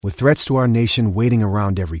With threats to our nation waiting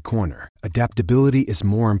around every corner, adaptability is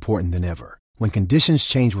more important than ever. When conditions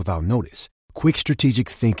change without notice, quick strategic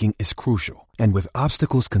thinking is crucial. And with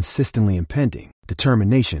obstacles consistently impending,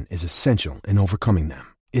 determination is essential in overcoming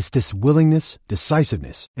them. It's this willingness,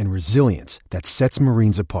 decisiveness, and resilience that sets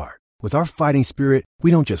Marines apart. With our fighting spirit, we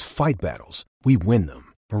don't just fight battles, we win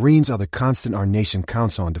them. Marines are the constant our nation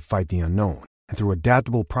counts on to fight the unknown. And through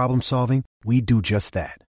adaptable problem solving, we do just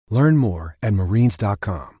that. Learn more at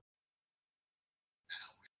marines.com.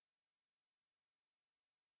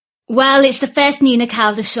 Well, it's the first Nina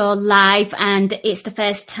Kauser show live, and it's the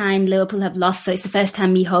first time Liverpool have lost, so it's the first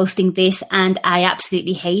time me hosting this, and I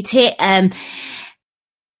absolutely hate it.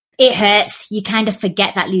 It hurts. You kind of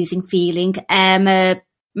forget that losing feeling.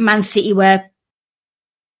 Man City were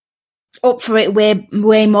up for it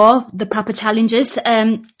way more, the proper challenges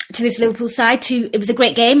to this Liverpool side. It was a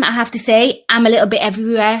great game, I have to say. I'm a little bit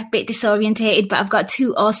everywhere, a bit disorientated, but I've got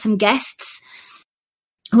two awesome guests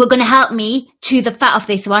who are going to help me chew the fat off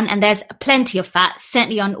this one. And there's plenty of fat,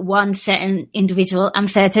 certainly on one certain individual, I'm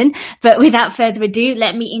certain. But without further ado,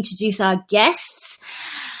 let me introduce our guests.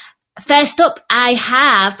 First up, I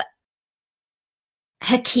have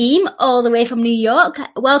Hakeem, all the way from New York.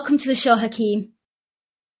 Welcome to the show, Hakeem.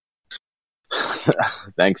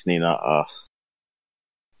 Thanks, Nina.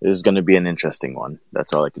 This is going to be an interesting one.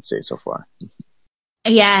 That's all I could say so far.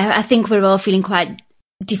 Yeah, I think we're all feeling quite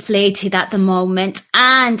deflated at the moment.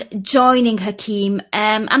 And joining Hakeem,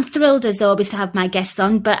 I'm thrilled as always to have my guests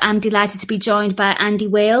on, but I'm delighted to be joined by Andy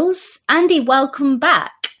Wales. Andy, welcome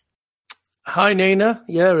back. Hi, Nina.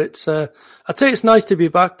 Yeah, I'd say it's nice to be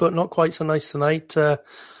back, but not quite so nice tonight.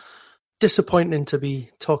 Disappointing to be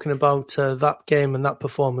talking about that game and that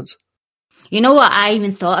performance. You know what? I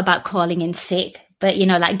even thought about calling in sick, but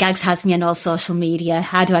like Gags has me on all social media.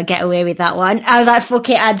 How do I get away with that one? I was like, fuck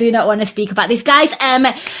it, I do not want to speak about this. Guys,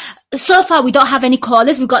 so far we don't have any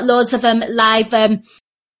callers. We've got loads of live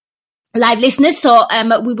listeners, so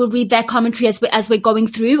we will read their commentary as we're going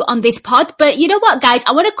through on this pod. But you know what, guys?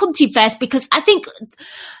 I want to come to you first because I think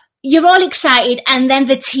you're all excited, and then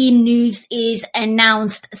the team news is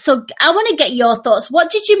announced. So I want to get your thoughts.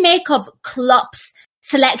 What did you make of Klopp's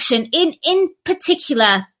selection in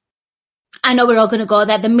particular? I know we're all going to go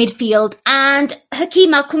there, the midfield. And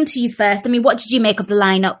Hakeem, I'll come to you first. I mean, what did you make of the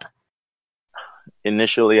lineup?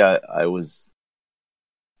 Initially, I was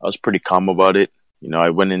pretty calm about it. I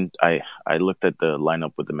went in, I looked at the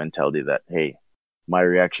lineup with the mentality that, hey, my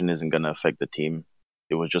reaction isn't going to affect the team.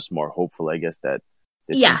 It was just more hopeful, I guess, that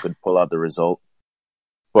the team could pull out the result.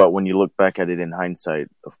 But when you look back at it in hindsight,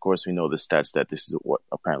 of course, we know the stats that this is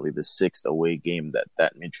apparently the 6th away game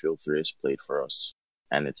that midfield three has played for us.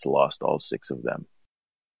 And it's lost all 6 of them.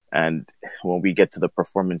 And when we get to the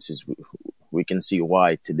performances, we can see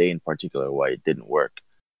why today in particular, why it didn't work.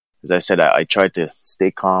 As I said, I tried to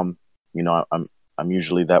stay calm. I'm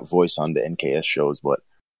usually that voice on the NKS shows, but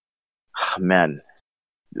man,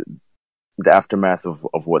 the aftermath of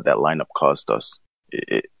what that lineup cost us,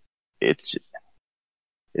 it's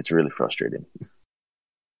really frustrating.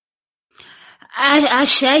 I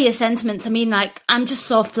share your sentiments. I mean, I'm just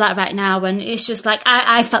so flat right now, and it's just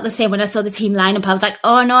I felt the same when I saw the team lineup. I was like,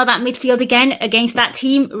 oh no, that midfield again against that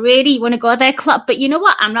team. Really? You want to go there, Klopp? But you know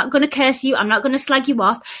what? I'm not going to curse you. I'm not going to slag you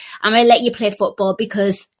off. I'm going to let you play football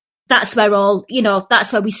because that's where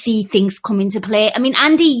that's where we see things come into play. I mean,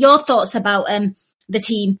 Andy, your thoughts about the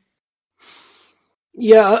team?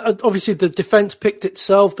 Yeah, obviously the defence picked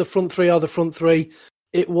itself. The front three are the front three.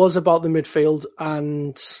 It was about the midfield,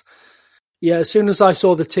 and yeah, as soon as I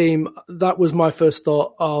saw the team, that was my first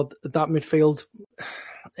thought. Oh, that midfield,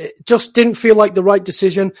 it just didn't feel like the right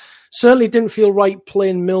decision. Certainly didn't feel right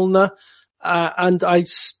playing Milner, and I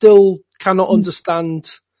still cannot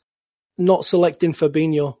understand not selecting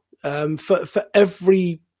Fabinho for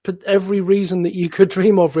every reason that you could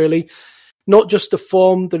dream of, really. Not just the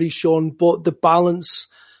form that he's shown, but the balance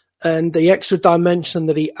and the extra dimension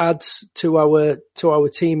that he adds to our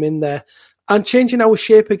team in there. And changing our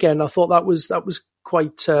shape again, I thought that was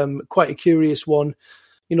quite a curious one,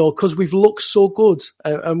 because we've looked so good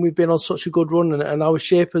and we've been on such a good run, and our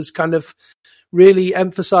shape has kind of really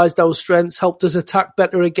emphasised our strengths, helped us attack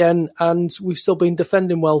better again, and we've still been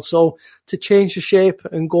defending well. So to change the shape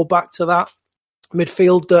and go back to that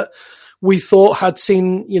midfield that we thought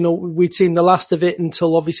we'd seen the last of it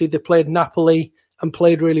until obviously they played Napoli and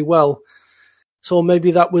played really well. So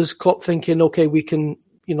maybe that was Klopp thinking, okay, we can.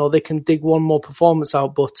 They can dig one more performance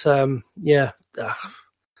out, but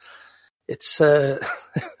it's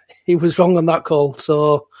he was wrong on that call,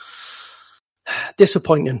 so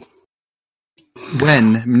disappointing.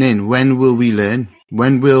 When will we learn?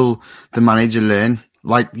 When will the manager learn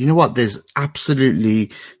Like, you know what? There's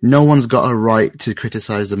absolutely no one's got a right to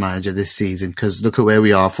criticize the manager this season, because look at where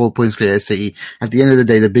we are, 4 points clear of City. At the end of the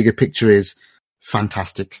day, the bigger picture is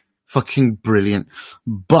fantastic, fucking brilliant.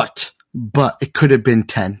 But it could have been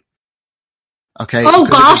 10. Okay. Oh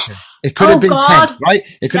gosh. It could have been 10, right?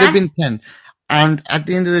 It could have been 10. And at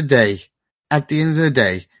the end of the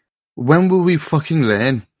day, when will we fucking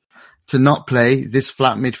learn to not play this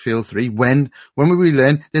flat midfield three? When will we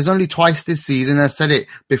learn? There's only twice this season. I said it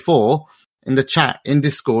before in the chat, in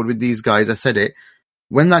Discord with these guys. I said it.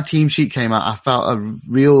 When that team sheet came out, I felt a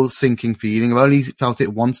real sinking feeling. I've only felt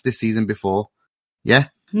it once this season before. Yeah?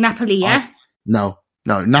 Napoli, yeah? No.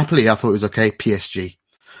 Napoli, I thought it was okay. PSG.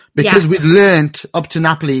 Because we'd learnt up to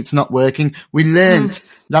Napoli, it's not working. We learnt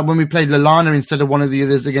that when we played Lallana instead of one of the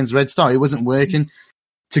others against Red Star, it wasn't working.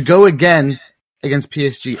 To go again against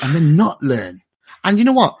PSG and then not learn. And you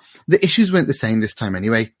know what? The issues weren't the same this time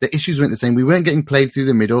anyway. The issues weren't the same. We weren't getting played through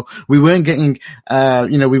the middle. We weren't getting,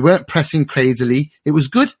 we weren't pressing crazily. It was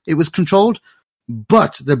good. It was controlled.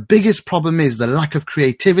 But the biggest problem is the lack of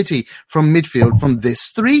creativity from midfield from this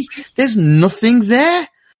three. There's nothing there.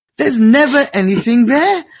 There's never anything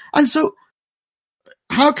there. And so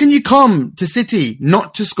how can you come to City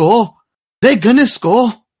not to score? They're going to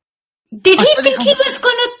score. Did he think he was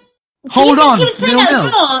going to... Hold on. He was playing out a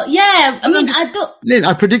draw? Yeah. I don't... Lynn,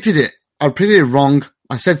 I predicted it. I predicted it wrong.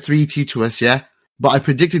 I said 3-2 to us, yeah? But I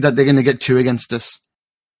predicted that they're going to get 2 against us.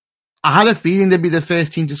 I had a feeling they'd be the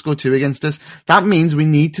first team to score 2 against us. That means we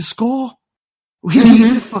need to score. We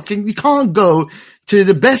need to we can't go to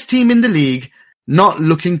the best team in the league not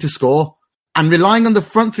looking to score, and relying on the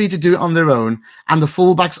front three to do it on their own and the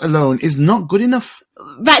fullbacks alone is not good enough.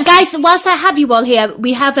 Right, guys, whilst I have you all here,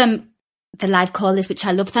 we have the live call list, which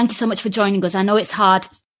I love. Thank you so much for joining us. I know it's hard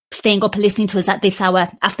staying up and listening to us at this hour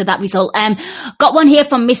after that result. Got one here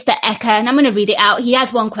from Mr. Ecker, and I'm going to read it out. He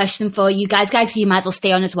has one question for you guys. Guys, you might as well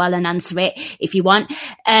stay on as well and answer it if you want.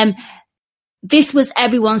 This was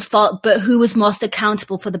everyone's fault, but who was most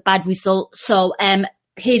accountable for the bad result? So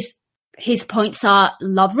his points are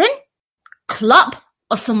Lovren, Klopp,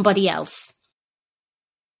 or somebody else.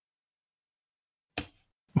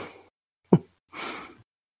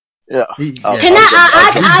 Yeah. Who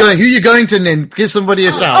are you going to, Nin? Give somebody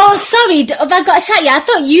a shout. Oh, sorry. Have I got a shout? Yeah, I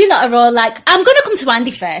thought you lot are all like... I'm going to come to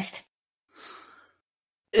Andy first.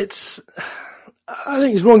 I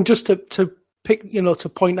think it's wrong just to pick, to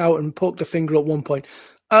point out and poke the finger at one point.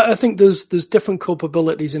 I think there's different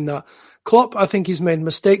culpabilities in that. Klopp, I think he's made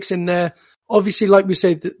mistakes in there. Obviously, like we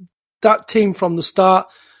said, that team from the start,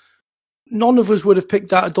 none of us would have picked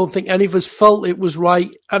that. I don't think any of us felt it was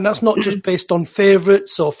right. And that's not just based on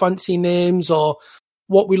favourites or fancy names or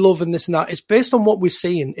what we love and this and that. It's based on what we're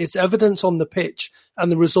seeing. It's evidence on the pitch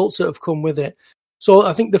and the results that have come with it. So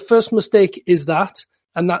I think the first mistake is that,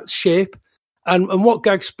 and that shape. And what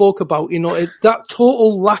Gag spoke about, that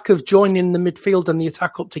total lack of joining the midfield and the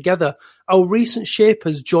attack up together. Our recent shape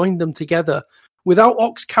has joined them together. Without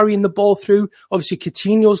Ox carrying the ball through, obviously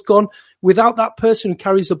Coutinho's gone. Without that person who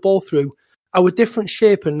carries the ball through, our different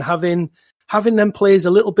shape and having them players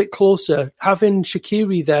a little bit closer, having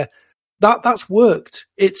Shaqiri there, that's worked.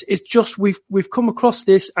 It's just we've come across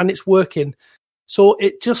this and it's working. So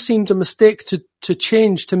it just seemed a mistake to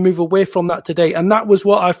change, to move away from that today. And that was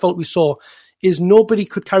what I felt we saw, is nobody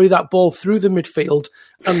could carry that ball through the midfield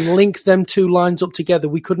and link them two lines up together.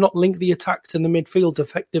 We could not link the attack to the midfield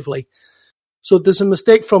effectively. So there's a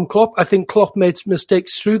mistake from Klopp. I think Klopp made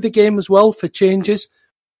mistakes through the game as well for changes.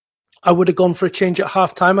 I would have gone for a change at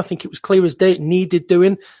half-time. I think it was clear as day it needed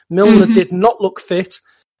doing. Milner did not look fit,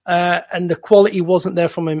 and the quality wasn't there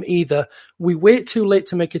from him either. We wait too late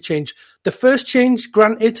to make a change. The first change,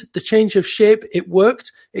 granted, the change of shape, it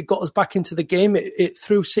worked. It got us back into the game. It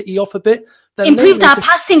threw City off a bit. Then improved our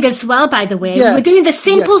passing as well, by the way. Yeah, we're doing the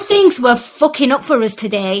simple things were fucking up for us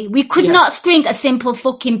today. We could not string a simple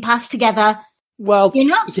fucking pass together. Well,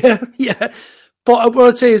 yeah. But what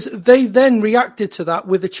I'd say is they then reacted to that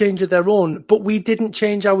with a change of their own, but we didn't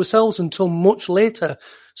change ourselves until much later.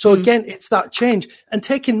 So again, it's that change. And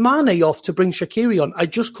taking Mane off to bring Shaqiri on, I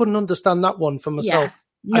just couldn't understand that one for myself.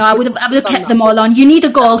 Yeah. No, I would have kept them all on. You need a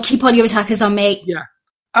goal, keep all your attackers on, mate. Yeah.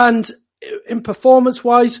 And in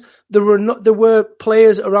performance-wise, there were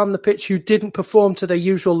players around the pitch who didn't perform to their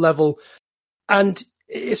usual level. And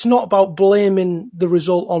it's not about blaming the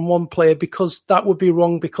result on one player, because that would be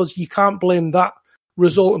wrong, because you can't blame that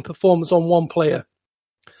result and performance on one player.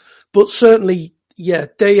 But certainly,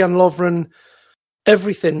 Dejan Lovren,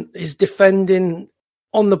 everything, is defending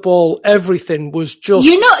on the ball, everything was just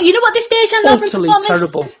you know what this Dejan Lovren totally performance,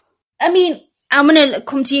 terrible. I mean, I'm going to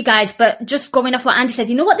come to you guys, but just going off what Andy said,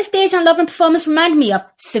 you know what this Dejan Lovren performance reminded me of?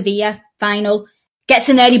 Sevilla final. Gets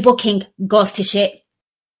an early booking, goes to shit.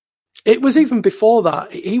 It was even before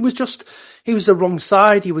that. He was the wrong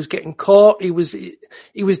side. He was getting caught. He was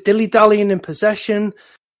dilly-dallying in possession.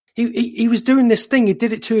 He was doing this thing. He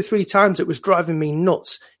did it 2 or 3 times. It was driving me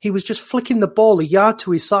nuts. He was just flicking the ball a yard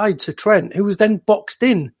to his side to Trent, who was then boxed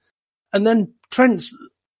in. And then Trent's,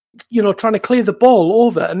 trying to clear the ball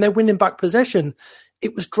over and they're winning back possession.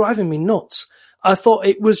 It was driving me nuts. I thought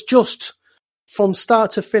it was just, from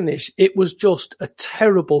start to finish, it was just a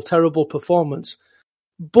terrible, terrible performance.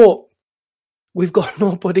 But we've got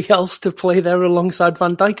nobody else to play there alongside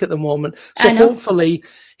Van Dijk at the moment. So hopefully,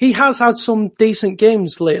 he has had some decent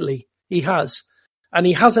games lately. He has. And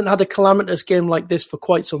he hasn't had a calamitous game like this for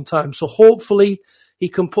quite some time. So hopefully, he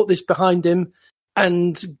can put this behind him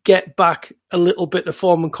and get back a little bit of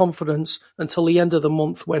form and confidence until the end of the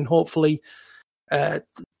month when hopefully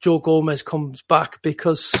Joe Gomez comes back,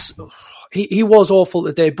 because he was awful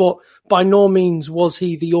today, but by no means was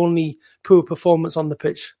he the only poor performance on the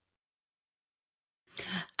pitch.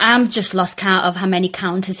 I'm just lost count of how many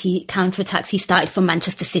counter-attacks he started for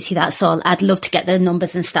Manchester City, that's all. I'd love to get the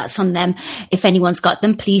numbers and stats on them. If anyone's got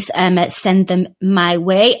them, please send them my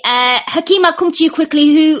way. Hakeem, I'll come to you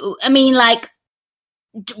quickly.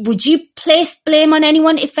 Would you place blame on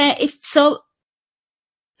anyone? If so,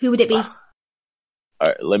 who would it be? All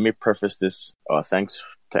right, let me preface this. Thanks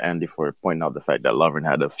to Andy for pointing out the fact that Lovren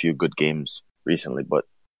had a few good games recently, but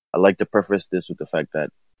I'd like to preface this with the fact that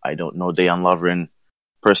I don't know Dejan Lovren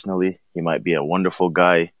personally. He might be a wonderful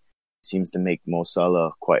guy. Seems to make Mo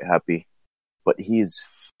Salah quite happy, but he's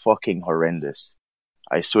fucking horrendous.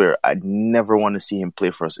 I swear, I'd never want to see him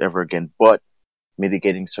play for us ever again, but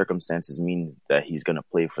mitigating circumstances mean that he's going to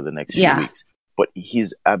play for the next few weeks. But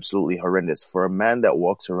he's absolutely horrendous. For a man that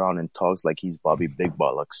walks around and talks like he's Bobby Big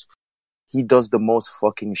Bollocks, he does the most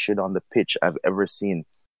fucking shit on the pitch I've ever seen.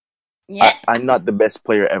 Yeah. I'm not the best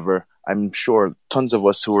player ever. I'm sure tons of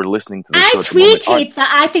us who are listening to this show tweeted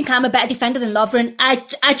that I think I'm a better defender than Lovren. I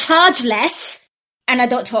charge less and I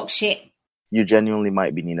don't talk shit. You genuinely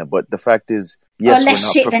might be, Nina, but the fact is, yes, or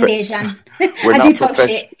less shit than Dejan. I do talk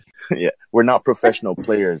shit. Yeah, we're not professional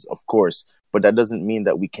players, of course, but that doesn't mean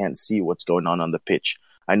that we can't see what's going on the pitch.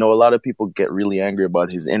 I know a lot of people get really angry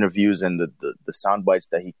about his interviews and the sound bites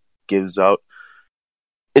that he gives out.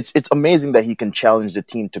 It's amazing that he can challenge the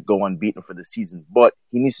team to go unbeaten for the season, but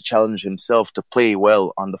he needs to challenge himself to play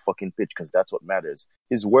well on the fucking pitch, because that's what matters.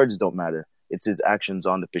 His words don't matter. It's his actions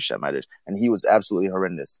on the pitch that matters. And he was absolutely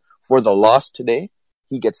horrendous. For the loss today,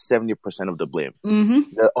 he gets 70% of the blame.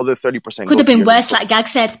 Mm-hmm. The other 30% could have been worse, like Gag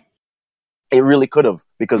said. It really could have,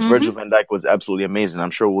 because Virgil van Dijk was absolutely amazing.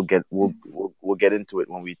 I'm sure we'll get into it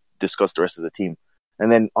when we discuss the rest of the team.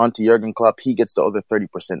 And then on to Jurgen Klopp, he gets the other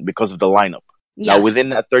 30% because of the lineup. Yeah. Now, within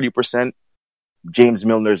that 30%, James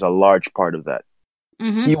Milner is a large part of that.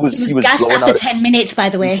 Mm-hmm. He was gassed after 10 minutes, by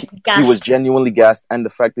the way. He was genuinely gassed, and the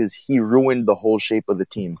fact is, he ruined the whole shape of the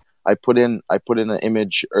team. I put in an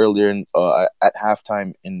image earlier at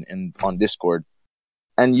halftime on Discord,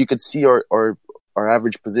 and you could see our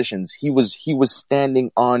average positions. He was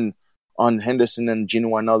standing on Henderson and Gino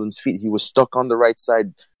Wijnaldum's feet. He was stuck on the right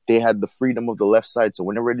side. They had the freedom of the left side, so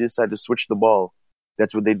whenever they decided to switch the ball,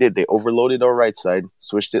 that's what they did. They overloaded our right side,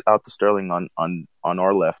 switched it out to Sterling on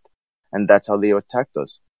our left, and that's how they attacked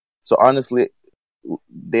us. So honestly,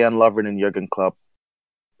 Dejan Lovren and Jurgen Klopp,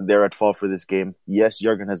 they're at fault for this game. Yes,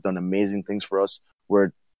 Jurgen has done amazing things for us.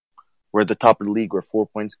 We're at the top of the league. We're 4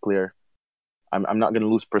 points clear. I'm not going to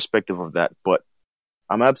lose perspective of that, but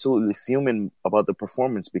I'm absolutely fuming about the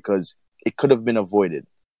performance because it could have been avoided.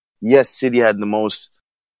 Yes, City had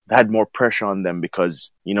more pressure on them because,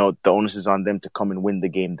 the onus is on them to come and win the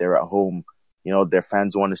game. They're at home. Their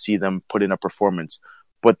fans want to see them put in a performance.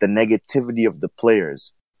 But the negativity of the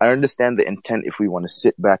players, I understand the intent if we want to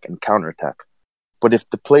sit back and counterattack. But if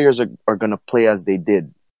the players are going to play as they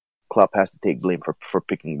did, Klopp has to take blame for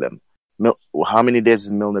picking them. How many days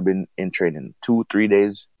has Milner been in training? 2-3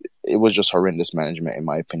 days? It was just horrendous management, in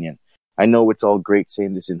my opinion. I know it's all great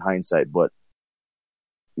saying this in hindsight, but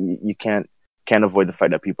you can't avoid the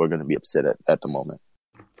fact that people are going to be upset at the moment.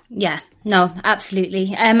 Yeah, no,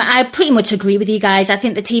 absolutely. I pretty much agree with you guys. I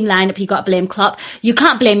think the team lineup, you got to blame Klopp. You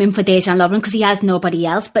can't blame him for Dejan Lovren because he has nobody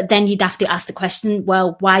else. But then you'd have to ask the question,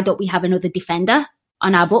 well, why don't we have another defender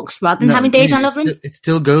on our books rather than having Dejan Lovren? It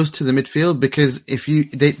still goes to the midfield because if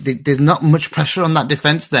there's not much pressure on that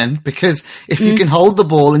defence then, because if you can hold the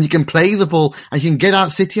ball and you can play the ball and you can get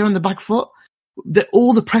out City on the back foot,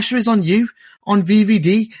 all the pressure is on you, on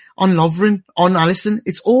VVD, on Lovren, on Alisson.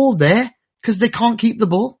 It's all there because they can't keep the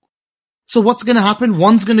ball. So what's going to happen?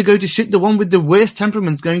 One's going to go to shit. The one with the worst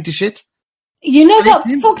temperament's going to shit. You know what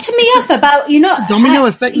fucked me off about, it's a domino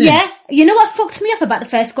effect. Yeah. You know what fucked me off about the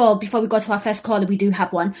first goal, before we go to our first caller, we do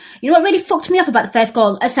have one. You know what really fucked me off about the first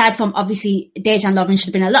goal, aside from obviously Dejan Lovren should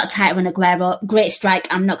have been a lot tighter on Aguero. Great strike.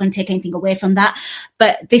 I'm not going to take anything away from that.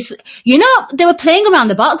 But this, you know, they were playing around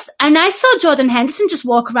the box and I saw Jordan Henderson just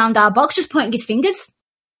walk around our box, just pointing his fingers.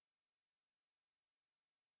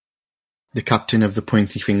 The captain of the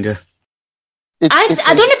pointy finger. I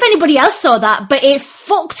don't know if anybody else saw that, but it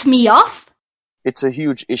fucked me off. It's a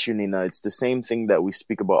huge issue, Nina. It's the same thing that we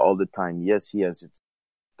speak about all the time. Yes, he has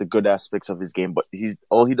the good aspects of his game, but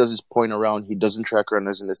all he does is point around. He doesn't track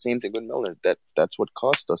runners, and the same thing with Milner. That's what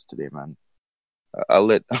cost us today, man. I'll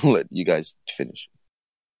let you guys finish.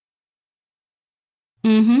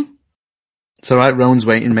 Mm-hmm. It's all right. Rowan's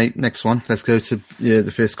waiting, mate. Next one. Let's go to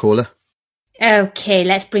the first caller. Okay,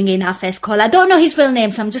 let's bring in our first caller. I don't know his real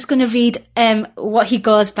name, so I'm just going to read what he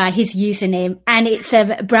goes by, his username. And it's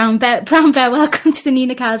Brown Bear. Brown Bear, welcome to the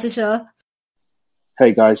Nina Kauser Show.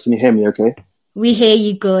 Hey guys, can you hear me okay? We hear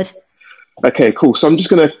you good. Okay, cool. So I'm just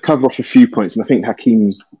going to cover off a few points, and I think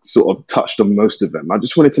Hakeem's sort of touched on most of them. I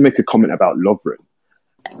just wanted to make a comment about Lovren.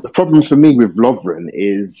 The problem for me with Lovren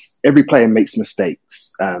is every player makes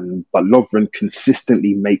mistakes, but Lovren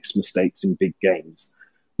consistently makes mistakes in big games.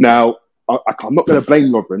 Now, I'm not going to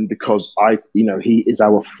blame Lovren because he is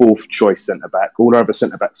our fourth choice centre back. All our other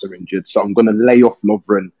centre backs are injured, so I'm going to lay off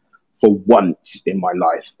Lovren for once in my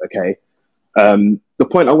life. Okay. The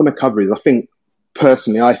point I want to cover is I think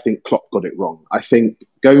Klopp got it wrong. I think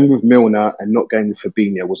going with Milner and not going with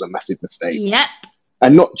Fabinho was a massive mistake. Yep.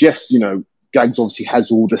 And not just Gags obviously has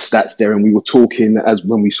all the stats there, and we were talking as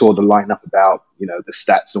when we saw the lineup about the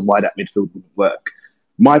stats and why that midfield wouldn't work.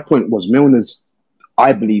 My point was Milner's,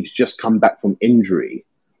 I believe, just come back from injury.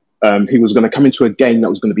 He was going to come into a game that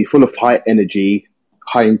was going to be full of high energy,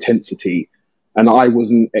 high intensity, and I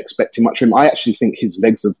wasn't expecting much from him. I actually think his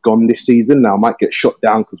legs have gone this season. Now, I might get shot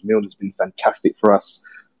down because Milner's been fantastic for us.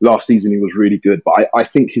 Last season, he was really good, but I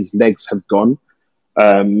think his legs have gone.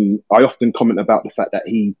 I often comment about the fact that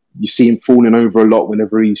you see him falling over a lot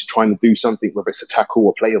whenever he's trying to do something, whether it's a tackle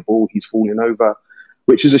or play a ball, he's falling over,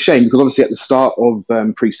 which is a shame because obviously at the start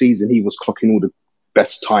of pre-season, he was clocking all the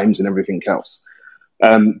best times and everything else.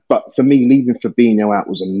 But for me, leaving Fabinho out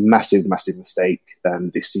was a massive, massive mistake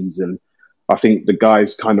this season. I think the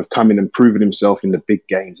guy's kind of come in and proven himself in the big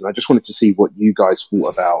games. And I just wanted to see what you guys thought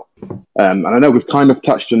about. And I know we've kind of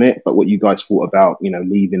touched on it, but what you guys thought about,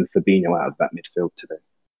 leaving Fabinho out of that midfield today.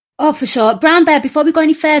 Oh, for sure. Brown Bear, before we go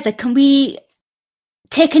any further, can we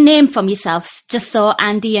take a name from yourselves just so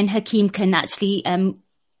Andy and Hakeem can actually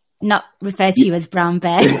not refer to you as Brown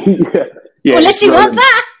Bear? Yeah, unless you want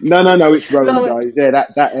that. No, it's Rowan, guys. Yeah,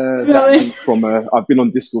 that from I've been on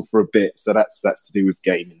Discord for a bit, so that's to do with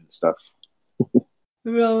gaming and stuff.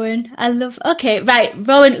 Rowan, okay, right.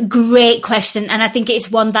 Rowan, great question. And I think it's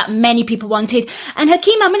one that many people wanted. And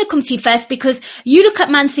Hakeem, I'm going to come to you first because you look at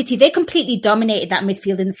Man City, they completely dominated that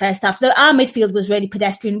midfield in the first half. Our midfield was really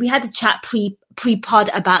pedestrian. We had a chat pre-pod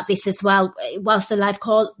about this as well, whilst our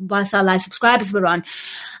live subscribers were on.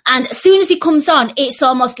 And as soon as he comes on, it's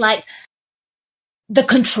almost like the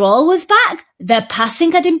control was back, the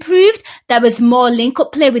passing had improved, there was more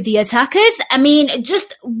link-up play with the attackers. I mean,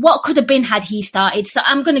 just what could have been had he started. So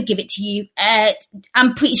I'm going to give it to you.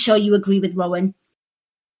 I'm pretty sure you agree with Rowan.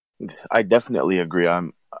 I definitely agree.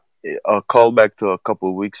 I'll call back to a couple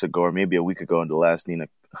of weeks ago, or maybe a week ago, in the last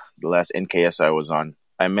NKS I was on.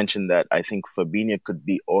 I mentioned that I think Fabinho could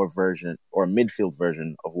be our version or midfield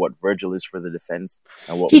version of what Virgil is for the defense.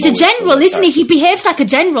 And what he's a general, isn't he? He behaves like a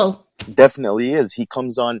general. Definitely is. He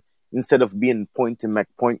comes on, instead of being point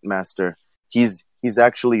master, he's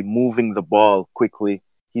actually moving the ball quickly.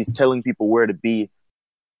 He's telling people where to be.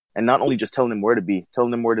 And not only just telling them where to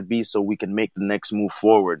be so we can make the next move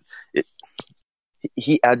forward.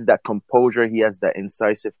 He adds that composure. He adds that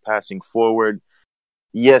incisive passing forward.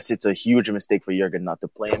 Yes, it's a huge mistake for Jurgen not to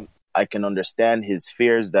play him. I can understand his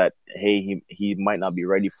fears that, hey, he might not be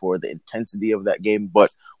ready for the intensity of that game,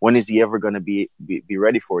 but when is he ever going to be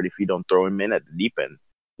ready for it if you don't throw him in at the deep end?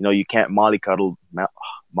 You can't mollycoddle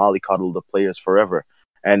the players forever.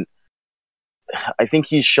 And I think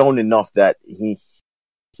he's shown enough that he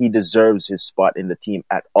deserves his spot in the team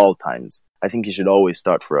at all times. I think he should always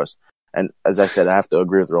start for us. And as I said, I have to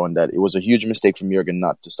agree with Rowan that it was a huge mistake from Jurgen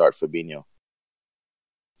not to start Fabinho.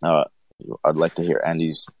 I'd like to hear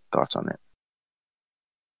Andy's thoughts on it.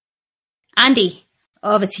 Andy,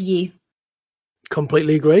 over to you.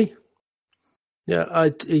 Completely agree. Yeah,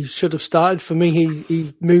 he should have started. For me,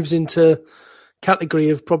 he moves into category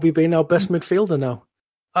of probably being our best midfielder now.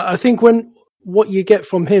 I think what you get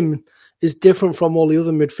from him is different from all the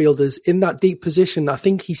other midfielders. In that deep position, I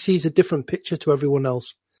think he sees a different picture to everyone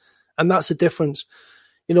else. And that's a difference.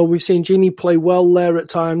 You know, we've seen Gini play well there at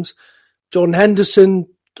times. John Henderson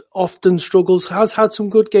often struggles, has had some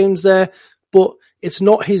good games there, but it's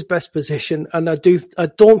not his best position. And I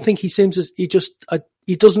don't think he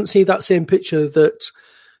doesn't see that same picture that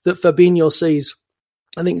Fabinho sees.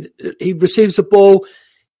 I think he receives the ball.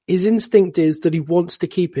 His instinct is that he wants to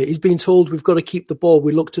keep it. He's been told we've got to keep the ball.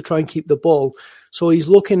 We look to try and keep the ball. So he's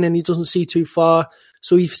looking and he doesn't see too far.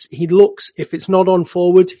 So he looks, if it's not on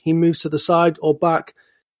forward, he moves to the side or back.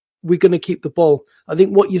 We're going to keep the ball. I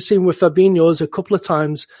think what you've seen with Fabinho is a couple of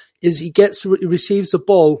times is he receives the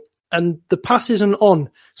ball and the pass isn't on.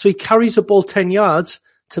 So he carries the ball 10 yards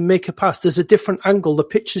to make a pass. There's a different angle. The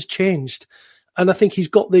pitch has changed. And I think he's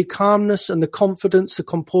got the calmness and the confidence, the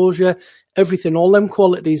composure, everything, all them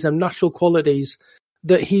qualities, them natural qualities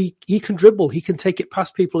that he can dribble. He can take it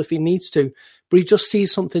past people if he needs to, but he just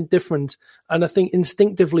sees something different. And I think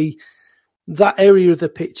instinctively that area of the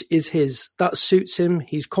pitch is his. That suits him.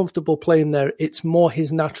 He's comfortable playing there. It's more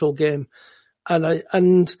his natural game.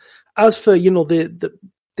 And as for, you know, the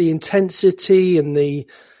intensity and the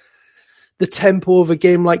tempo of a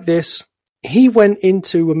game like this, he went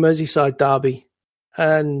into a Merseyside derby,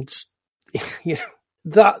 and you know,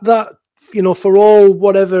 that you know, for all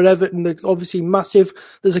whatever Everton, obviously massive.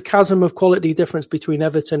 There's a chasm of quality difference between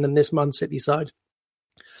Everton and this Man City side,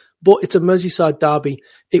 but it's a Merseyside derby.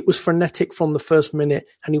 It was frenetic from the first minute,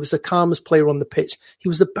 and he was the calmest player on the pitch. He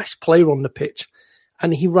was the best player on the pitch,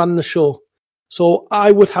 and he ran the show. So I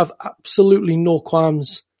would have absolutely no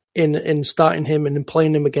qualms in starting him and in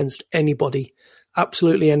playing him against anybody.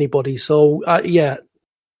 Absolutely anybody. So, yeah,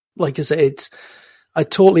 like I said, I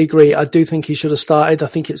totally agree. I do think he should have started. I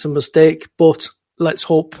think it's a mistake, but let's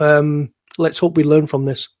hope we learn from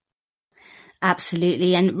this.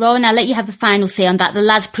 Absolutely. And Rowan, I'll let you have the final say on that. The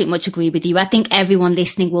lads pretty much agree with you. I think everyone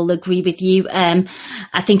listening will agree with you.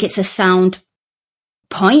 I think it's a sound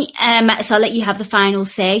point. So I'll let you have the final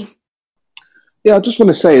say. Yeah, I just want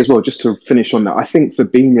to say as well, just to finish on that, I think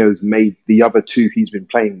Fabinho's made the other two he's been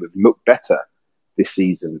playing with look better this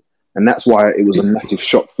season. And that's why it was a massive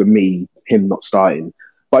shock for me, him not starting.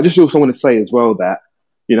 But I just also want to say as well that,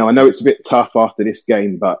 you know, I know it's a bit tough after this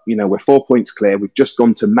game, but, you know, we're 4 points clear. We've just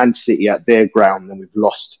gone to Man City at their ground and we've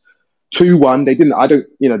lost 2-1.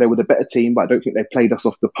 They were the better team, but I don't think they played us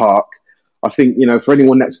off the park. I think, you know, for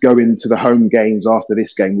anyone that's going to the home games after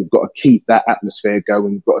this game, we've got to keep that atmosphere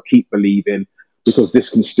going. We've got to keep believing, because this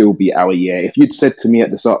can still be our year. If you'd said to me at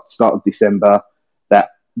the start of December that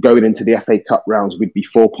going into the FA Cup rounds we'd be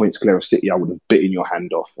 4 points clear of City, I would have bitten your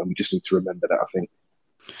hand off. And we just need to remember that, I think.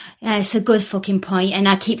 Yeah, it's a good fucking point, and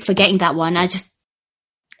I keep forgetting that one. It's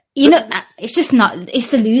just not,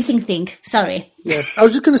 it's a losing thing. Sorry. Yeah, I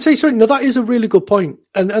was just going to say, sorry, no, that is a really good point.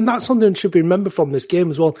 And that's something that should be remembered from this game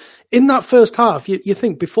as well. In that first half, you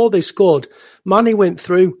think before they scored, Mane went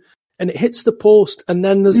through and it hits the post, and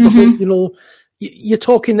then there's the whole, you know, you're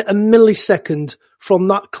talking a millisecond from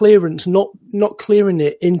that clearance, not clearing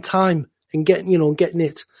it in time and getting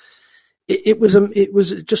it. It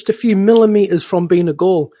was just a few millimeters from being a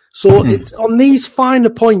goal. So it's on these finer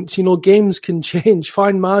points, you know, games can change,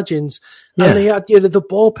 fine margins. Yeah. And they had, you know, the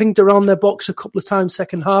ball pinged around their box a couple of times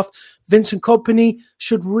second half. Vincent Kompany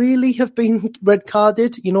should really have been red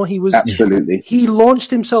carded. You know, he launched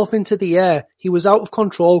himself into the air. He was out of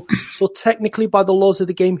control. So technically, by the laws of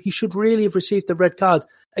the game, he should really have received the red card.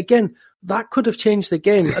 Again, that could have changed the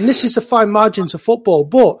game. And this is the fine margins of football.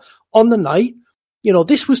 But on the night, you know,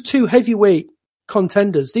 this was two heavyweight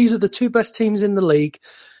contenders. These are the two best teams in the league.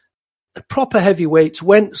 Proper heavyweights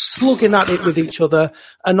went slugging at it with each other.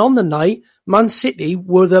 And on the night, Man City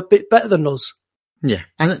were a bit better than us. Yeah.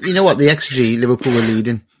 And you know what? The XG, Liverpool were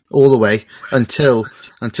leading all the way until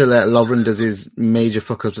Lovren does his major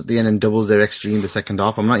fuck-ups at the end and doubles their XG in the second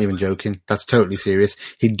half. I'm not even joking. That's totally serious.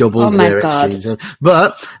 He doubled their XG.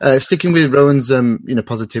 But sticking with Rowan's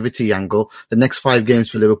positivity angle, the next 5 games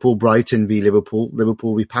for Liverpool: Brighton v Liverpool,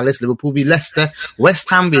 Liverpool v Palace, Liverpool v Leicester, West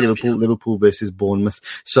Ham v Liverpool, Liverpool versus Bournemouth.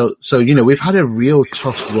 So you know, we've had a real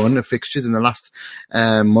tough run of fixtures in the last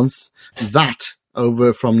month. That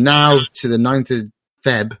over from now to the 9th of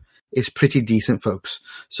Feb is pretty decent, folks.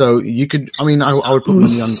 So you could, I would put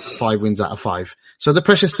money on 5 wins out of 5. So the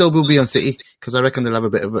pressure still will be on City, because I reckon they'll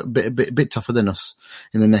have a bit tougher than us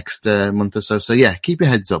in the next month or so. So yeah, keep your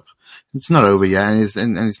heads up. It's not over yet,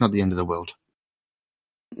 and it's not the end of the world.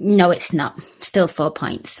 No, it's not. Still 4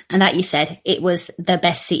 points. And like you said, it was the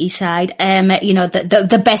best City side.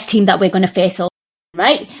 The best team that we're going to face all,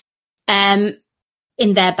 right?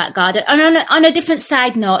 in their back garden. And on a different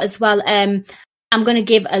side note as well, I'm going to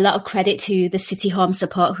give a lot of credit to the City home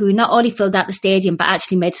support, who not only filled out the stadium, but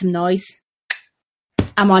actually made some noise.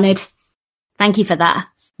 I'm honoured. Thank you for that.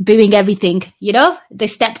 Booing everything, they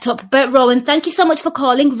stepped up. But Rowan, thank you so much for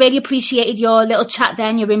calling. Really appreciated your little chat there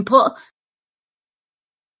and your input.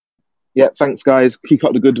 Yeah, thanks, guys. Keep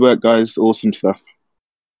up the good work, guys. Awesome stuff.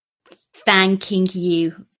 Thanking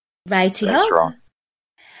you. Righty-ho. Thanks, Ron.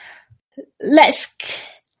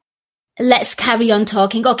 Let's carry on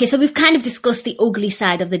talking. Okay, so we've kind of discussed the ugly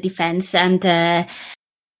side of the defence and,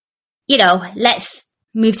 let's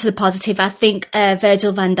move to the positive. I think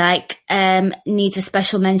Virgil van Dijk needs a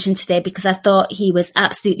special mention today because I thought he was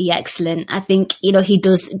absolutely excellent. I think, he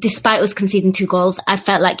does, despite us conceding 2 goals, I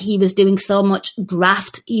felt like he was doing so much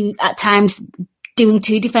graft, at times doing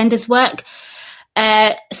 2 defenders' work.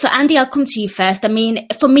 So Andy, I'll come to you first. I mean,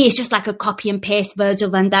 for me, it's just like a copy and paste Virgil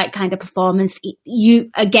van Dijk kind of performance.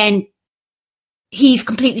 He's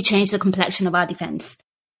completely changed the complexion of our defence.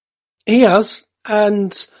 He has,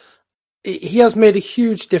 and he has made a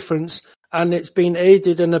huge difference, and it's been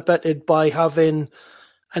aided and abetted by having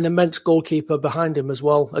an immense goalkeeper behind him as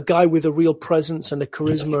well. A guy with a real presence and a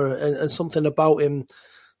charisma and something about him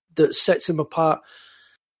that sets him apart.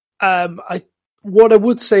 What I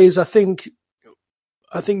would say is I think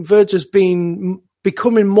Virgil's been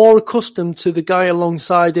becoming more accustomed to the guy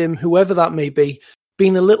alongside him, whoever that may be,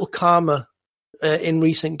 being a little calmer in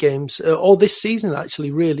recent games, or this season actually,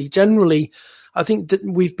 really. Generally, I think that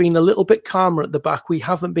we've been a little bit calmer at the back. We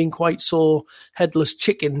haven't been quite so headless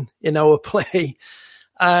chicken in our play.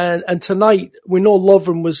 And tonight, we know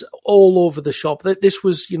Lovren was all over the shop. This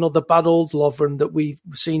was, the bad old Lovren that we've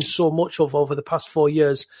seen so much of over the past 4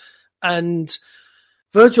 years. And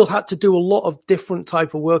Virgil had to do a lot of different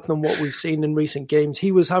type of work than what we've seen in recent games.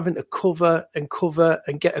 He was having to cover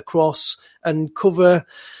and get across and cover.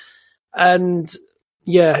 And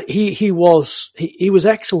yeah, he was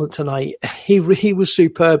excellent tonight. He was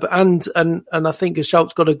superb. And I think a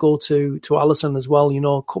shout's got to go to Alisson as well.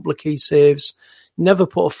 A couple of key saves, never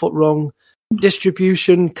put a foot wrong.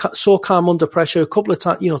 Distribution, so calm under pressure, a couple of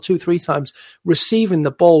times, 2-3 times, receiving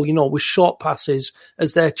the ball, with short passes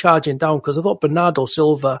as they're charging down. Because I thought Bernardo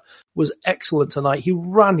Silva was excellent tonight. He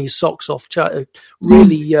ran his socks off,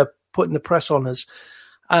 really putting the press on us.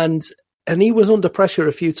 And he was under pressure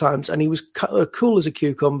a few times, and he was cool as a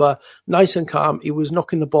cucumber, nice and calm. He was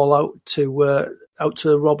knocking the ball out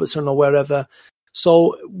to Robertson or wherever.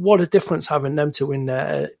 So what a difference having them two in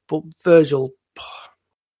there. But Virgil,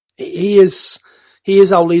 he is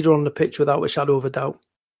our leader on the pitch without a shadow of a doubt.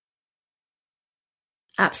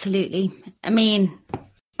 Absolutely. I mean,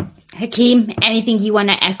 Hakeem, anything you want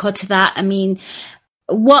to echo to that? I mean,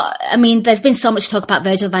 there's been so much talk about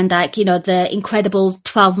Virgil van Dijk, the incredible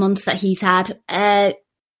 12 months that he's had. I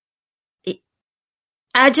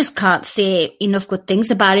just can't say enough good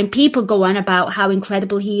things about him. People go on about how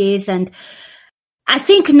incredible he is. And I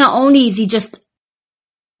think not only is he just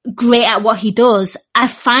great at what he does, I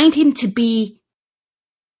find him to be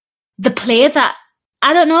the player that,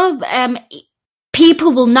 I don't know,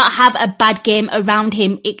 people will not have a bad game around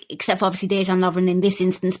him, except for obviously Dejan Lovren in this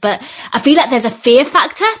instance. But I feel like there's a fear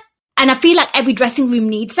factor, and I feel like every dressing room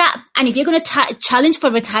needs that. And if you're going to challenge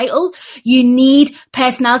for a title, you need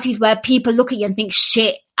personalities where people look at you and think,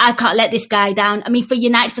 shit, I can't let this guy down. I mean, for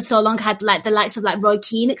United for so long had like the likes of like Roy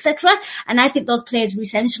Keane, etc. And I think those players are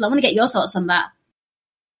essential. I want to get your thoughts on that.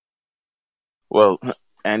 Well,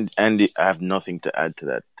 and Andy, I have nothing to add to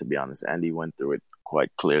that, to be honest. Andy went through it quite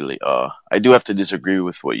clearly. I do have to disagree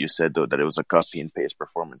with what you said, though, that it was a copy and paste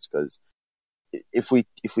performance, because if we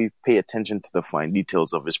pay attention to the fine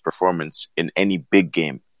details of his performance in any big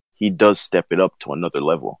game, he does step it up to another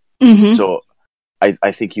level. Mm-hmm. So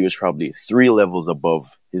I think he was probably 3 levels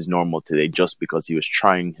above his normal today, just because he was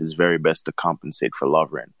trying his very best to compensate for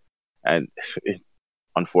Lovren. And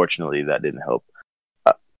unfortunately, that didn't help.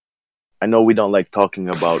 I know we don't like talking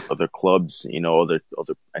about other clubs, other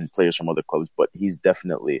and players from other clubs, but he's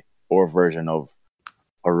definitely our version of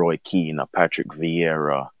a Roy Keane, a Patrick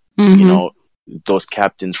Vieira, Mm-hmm. Those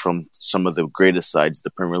captains from some of the greatest sides the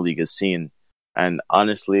Premier League has seen. And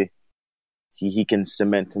honestly, he can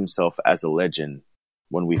cement himself as a legend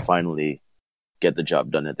when we finally get the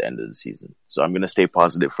job done at the end of the season. So I'm going to stay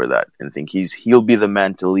positive for that and think he'll be the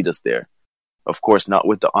man to lead us there. Of course, not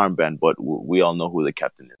with the armband, but we all know who the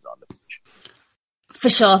captain is on the pitch. For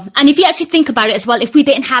sure. And if you actually think about it as well, if we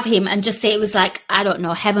didn't have him and just say it was like, I don't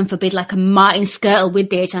know, heaven forbid, like a Martin Skirtle with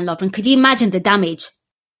Dejan Lovren, could you imagine the damage?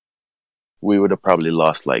 We would have probably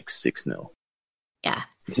lost like 6-0. Yeah.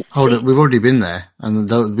 We've already been there, and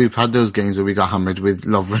we've had those games where we got hammered with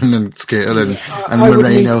Lovren and Skirtle and I Moreno. would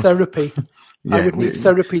need therapy. Yeah, I would need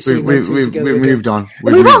therapy. We've moved on.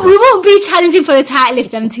 We won't be challenging for the title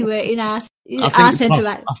if them two were in our centre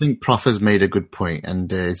back. I think Prof has made a good point,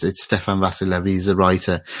 and it's Stefan Vasilev. He's a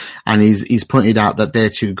writer, and he's pointed out that their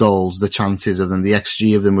 2 goals, the chances of them, the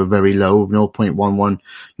XG of them were very low, 0.11,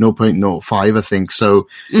 0.05, I think. So,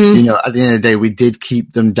 you know, at the end of the day, we did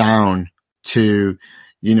keep them down to,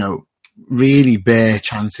 you know, really bare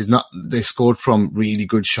chances. They scored from really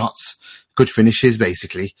good shots, good finishes,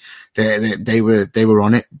 basically. They were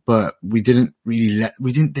on it, but we didn't really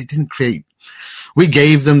they didn't create. We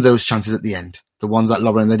gave them those chances at the end, the ones that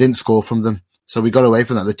Lovren, they didn't score from them. So we got away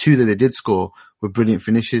from that. The 2 that they did score were brilliant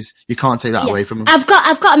finishes. You can't take that away from them. I've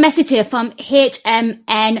got a message here from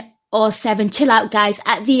HMN07. Chill out, guys.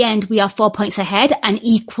 At the end, we are 4 points ahead and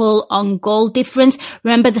equal on goal difference.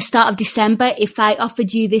 Remember the start of December? If I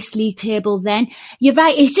offered you this league table then, you're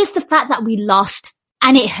right. It's just the fact that we lost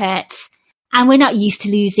and it hurts and we're not used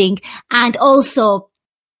to losing. And also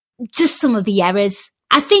just some of the errors.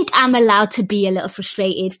 I think I'm allowed to be a little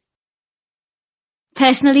frustrated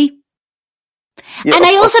personally. Yeah, and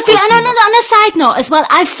I also feel, and on a side note as well,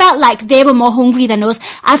 I felt like they were more hungry than us.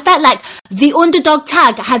 I felt like the underdog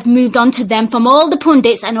tag had moved on to them from all the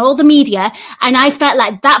pundits and all the media. And I felt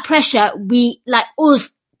like that pressure,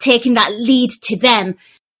 us taking that lead to them,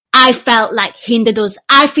 I felt like hindered us.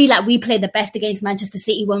 I feel like we played the best against Manchester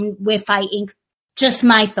City when we're fighting. Just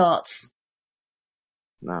my thoughts.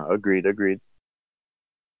 No, agreed.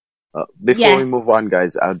 Before we move on,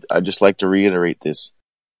 guys, I'd just like to reiterate this.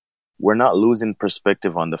 We're not losing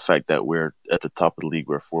perspective on the fact that we're at the top of the league.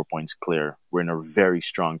 We're 4 points clear. We're in a very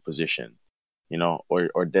strong position, you know,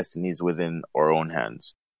 our destiny's within our own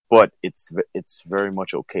hands. But it's very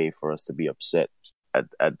much okay for us to be upset at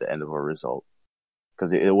the end of a result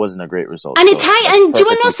because it wasn't a great result. And do you want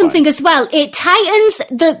to know something as well? It tightens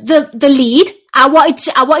the lead. I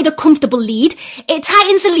wanted a comfortable lead. It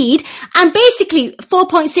tightens the lead, and basically 4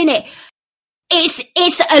 points in it.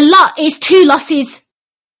 It's a lot. It's 2 losses.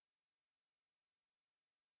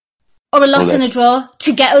 Or a loss and a draw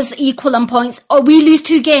to get us equal on points. Or we lose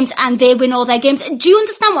 2 games and they win all their games. Do you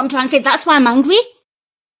understand what I'm trying to say? That's why I'm angry.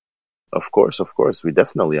 Of course. We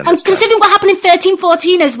definitely understand. And considering what happened in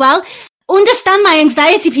 13-14 as well, understand my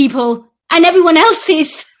anxiety, people. And everyone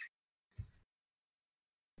else's.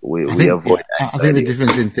 We avoid anxiety. I think the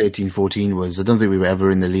difference in 13-14 was I don't think we were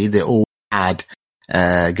ever in the lead. They all had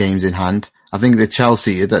games in hand. I think up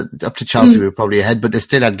to Chelsea we were probably ahead, but they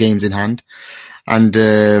still had games in hand. And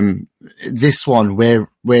this one, we're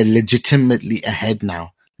legitimately ahead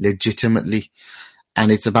now, and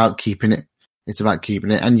it's about keeping it.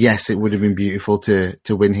 And yes, it would have been beautiful to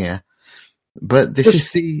win here, but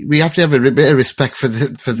we have to have a bit of respect for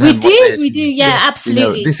them. We do, yeah, absolutely. You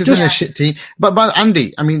know, this isn't a shit team, but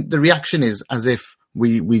Andy, I mean, the reaction is as if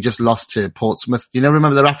we just lost to Portsmouth. You know,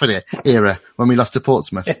 remember the Rafa era when we lost to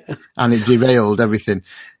Portsmouth and it derailed everything.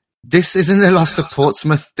 This isn't a loss to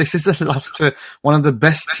Portsmouth. This is a loss to one of the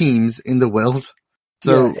best teams in the world.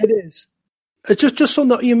 So yeah, it is. Just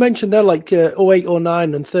something that you mentioned there, like 08,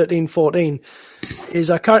 09 and 13, 14,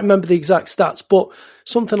 is I can't remember the exact stats, but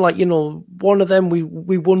something like, you know, one of them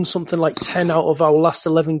we won something like 10 out of our last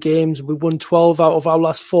 11 games. We won 12 out of our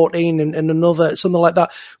last 14 and another, something like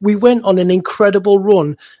that. We went on an incredible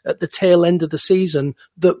run at the tail end of the season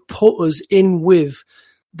that put us in with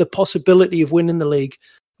the possibility of winning the league.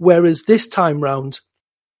 Whereas this time round,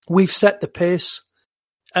 we've set the pace.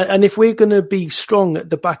 And if we're going to be strong at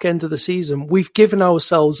the back end of the season, we've given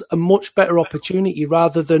ourselves a much better opportunity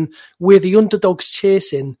rather than we're the underdogs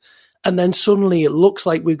chasing. And then suddenly it looks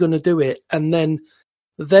like we're going to do it. And then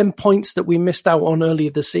them points that we missed out on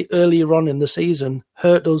earlier on in the season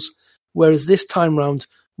hurt us. Whereas this time round,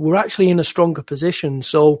 we're actually in a stronger position.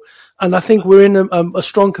 So, and I think we're in a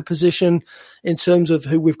stronger position in terms of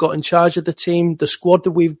who we've got in charge of the team, the squad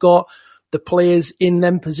that we've got, the players in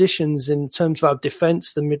them positions in terms of our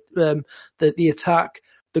defence, the attack,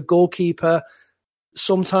 the goalkeeper,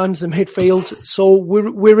 sometimes the midfield.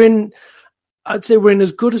 So I'd say we're in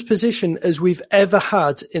as good a position as we've ever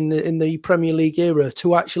had in the Premier League era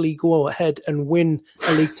to actually go ahead and win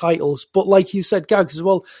a league titles. But like you said, Gags, as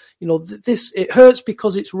well, you know, it hurts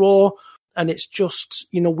because it's raw and it's just,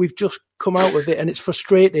 you know, we've just come out of it and it's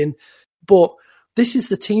frustrating. But this is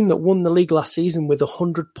the team that won the league last season with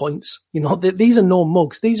 100 points. You know, these are no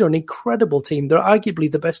mugs. These are an incredible team. They're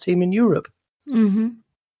arguably the best team in Europe. Mm-hmm.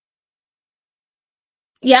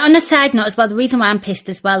 Yeah, on a side note as well, the reason why I'm pissed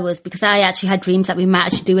as well was because I actually had dreams that we might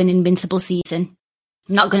actually do an invincible season.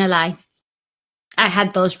 Not going to lie. I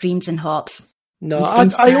had those dreams and hopes. No,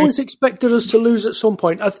 I always expected us to lose at some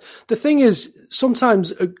point. The thing is,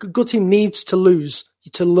 sometimes a good team needs to lose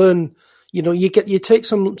to learn. You know, you take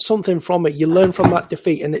something from it, you learn from that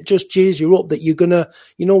defeat, and it just cheers you up that you're gonna,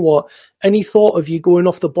 you know what, any thought of you going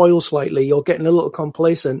off the boil slightly or getting a little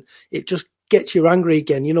complacent, it just gets you angry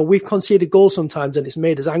again. You know, we've conceded goals sometimes and it's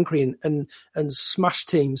made us angry and smashed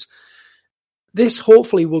teams. This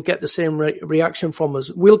hopefully will get the same reaction from us.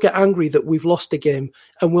 We'll get angry that we've lost a game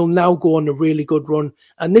and we'll now go on a really good run.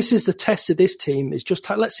 And this is the test of this team, is just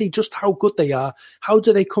let's see just how good they are. How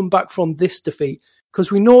do they come back from this defeat? Because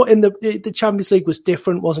we know in the Champions League was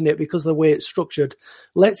different, wasn't it? Because of the way it's structured.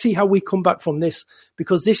 Let's see how we come back from this,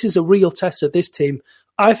 because this is a real test of this team.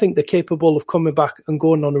 I think they're capable of coming back and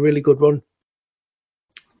going on a really good run.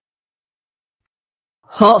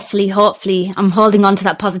 Hopefully. I'm holding on to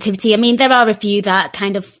that positivity. I mean, there are a few that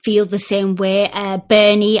kind of feel the same way.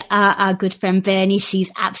 Bernie, our good friend Bernie,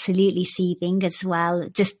 she's absolutely seething as well,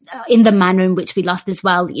 just in the manner in which we lost as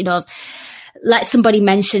well. You know, like somebody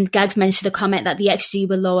mentioned, Gags mentioned a comment that the XG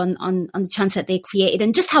were low on the chance that they created,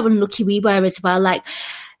 and just how unlucky we were as well. Like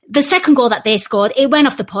the second goal that they scored, it went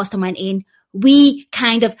off the post and went in. We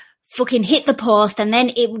kind of fucking hit the post, and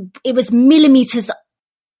then it was millimeters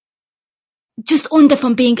just under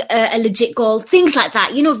from being a legit goal. Things like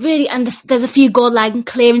that, you know, really. And there's a few goal line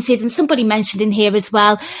clearances, and somebody mentioned in here as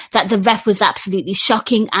well that the ref was absolutely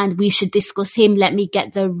shocking and we should discuss him. Let me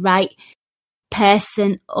get the right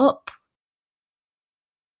person up.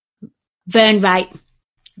 Vern Wright.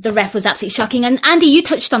 The ref was absolutely shocking. And Andy, you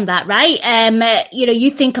touched on that, right? You know,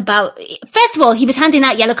 you think about, first of all, he was handing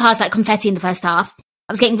out yellow cards like confetti in the first half.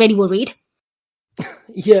 I was getting really worried.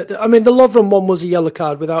 Yeah, I mean, the Lovren one was a yellow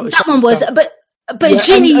card without a that one was, doubt. but yeah,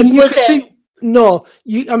 Ginny wasn't. No,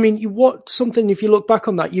 something, if you look back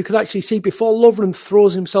on that, you could actually see before Lovren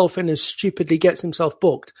throws himself in and stupidly gets himself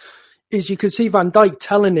booked, is you could see Van Dijk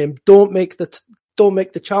telling him, don't make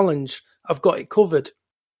the challenge. I've got it covered.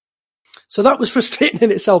 So that was frustrating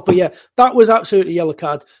in itself. But yeah, that was absolutely yellow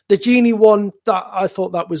card. The Genie one, that I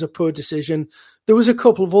thought that was a poor decision. There was a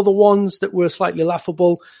couple of other ones that were slightly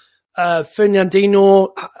laughable.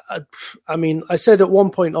 Fernandinho, I mean, I said at one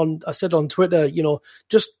point on Twitter, you know,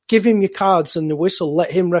 just give him your cards and the whistle, let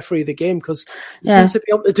him referee the game, because he seems to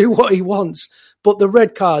be able to do what he wants. But the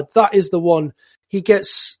red card, that is the one. He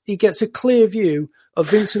gets a clear view of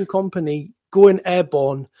Vincent Kompany going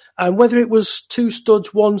airborne, and whether it was two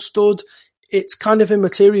studs, one stud, it's kind of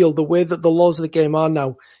immaterial. The way that the laws of the game are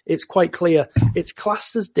now, it's quite clear. It's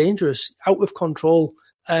classed as dangerous, out of control,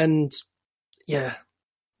 and yeah.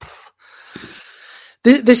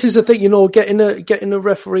 This is the thing, you know, getting a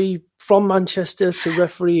referee from Manchester to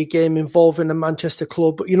referee a game involving a Manchester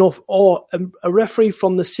club, you know, or a referee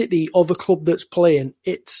from the city of a club that's playing.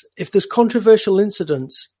 If there's controversial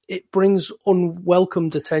incidents, it brings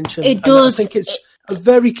unwelcomed attention. It does. I think it's a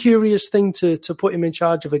very curious thing to put him in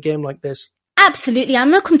charge of a game like this. Absolutely. I'm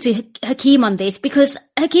going to come to Hakeem on this, because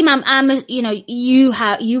Hakeem, I'm you know, you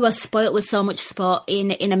are spoilt with so much sport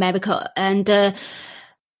in America, and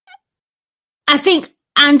I think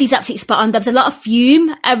Andy's absolutely spot on. There was a lot of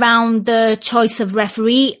fume around the choice of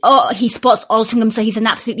referee. Oh, he's Sports Altrincham, so he's an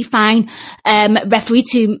absolutely fine referee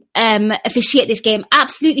to officiate this game.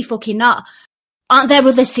 Absolutely fucking not. Aren't there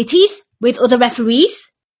other cities with other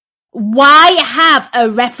referees? Why have a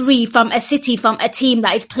referee from a city, from a team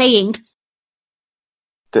that is playing?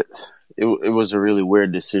 It was a really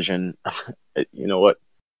weird decision. You know what?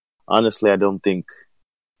 Honestly, I don't think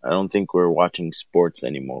we're watching sports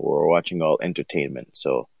anymore. We're watching all entertainment.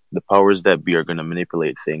 So the powers that be are going to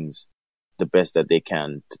manipulate things the best that they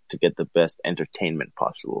can to get the best entertainment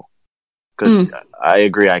possible. Because I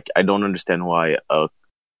agree. I don't understand why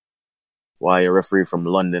a referee from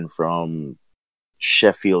London, from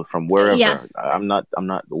Sheffield, from wherever. Yeah. I'm not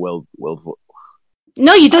well.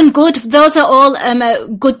 No, you're doing good. Those are all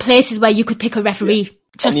good places where you could pick a referee.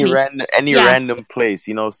 Yeah. Any random place,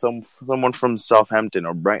 you know, someone from Southampton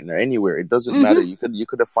or Brighton or anywhere. It doesn't matter. You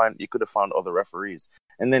could have found other referees.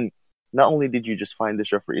 And then not only did you just find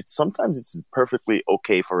this referee, sometimes it's perfectly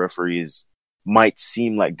okay for referees. Might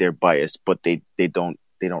seem like they're biased, but they don't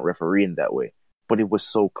referee in that way. But it was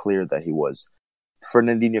so clear that he was.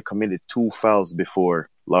 Fernandinho committed 2 fouls before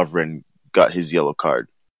Lovren got his yellow card.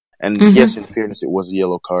 And yes, in fairness, it was a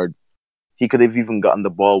yellow card. He could have even gotten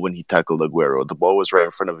the ball when he tackled Aguero. The ball was right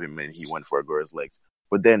in front of him and he went for Aguero's legs.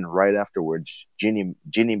 But then right afterwards, Ginny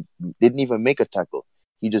didn't even make a tackle.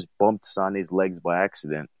 He just bumped Sané's legs by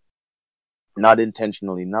accident. Not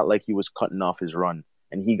intentionally, not like he was cutting off his run,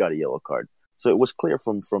 and he got a yellow card. So it was clear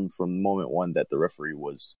from moment one that the referee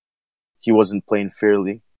wasn't playing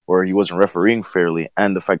fairly, or he wasn't refereeing fairly,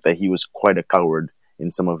 and the fact that he was quite a coward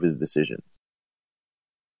in some of his decisions.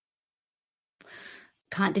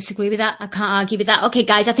 Can't disagree with that. I can't argue with that. Okay,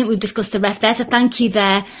 guys, I think we've discussed the ref there, so thank you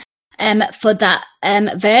there for that,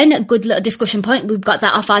 Vern. Good little discussion point. We've got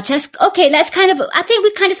that off our chest. Okay, I think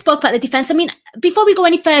we kind of spoke about the defence. I mean, before we go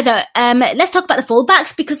any further, let's talk about the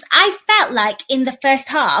fullbacks, because I felt like in the first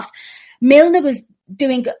half, Milner was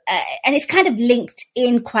doing, and it's kind of linked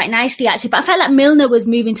in quite nicely actually, but I felt like Milner was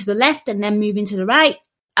moving to the left and then moving to the right.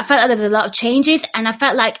 I felt like there was a lot of changes, and I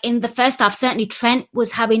felt like in the first half, certainly Trent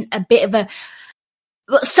was having a bit of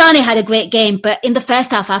Sane had a great game, but in the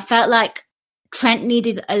first half, I felt like Trent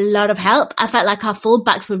needed a lot of help. I felt like our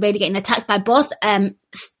fullbacks were really getting attacked by both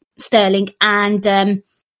Sterling and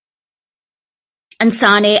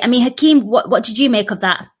Sane. I mean, Hakeem, what did you make of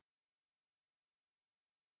that?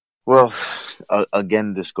 Well,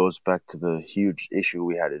 again, this goes back to the huge issue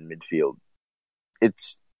we had in midfield.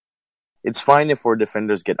 It's fine if our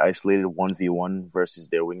defenders get isolated 1v1 versus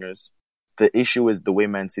their wingers. The issue is the way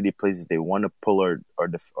Man City plays is they want to pull our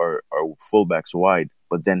fullbacks wide,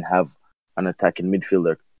 but then have an attacking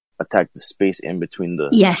midfielder attack the space in between the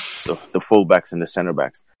fullbacks and the center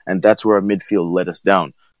backs. And that's where our midfield let us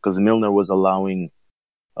down, because Milner was allowing,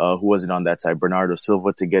 who was it on that side? Bernardo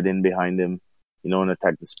Silva to get in behind him, and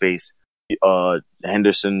attack the space.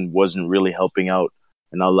 Henderson wasn't really helping out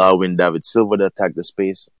and allowing David Silva to attack the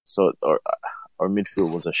space. So our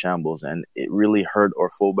midfield was a shambles, and it really hurt our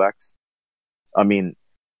fullbacks. I mean,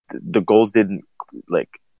 the goals didn't,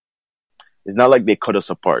 it's not like they cut us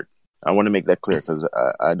apart. I want to make that clear, because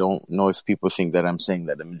I don't know if people think that I'm saying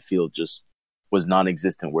that the midfield just was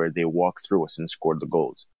non-existent, where they walked through us and scored the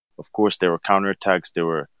goals. Of course, there were counterattacks. There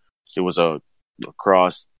was a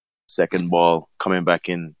cross, second ball coming back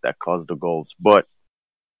in that caused the goals. But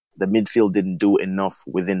the midfield didn't do enough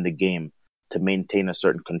within the game to maintain a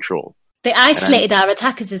certain control. They isolated our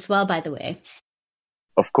attackers as well, by the way.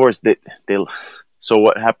 Of course, so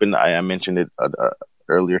what happened, I mentioned it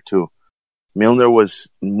earlier too. Milner was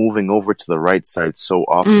moving over to the right side so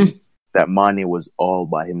often that Mane was all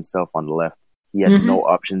by himself on the left. He had no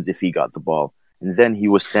options if he got the ball. And then he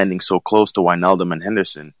was standing so close to Wijnaldum and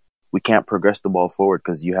Henderson. We can't progress the ball forward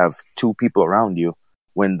because you have two people around you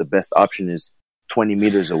when the best option is 20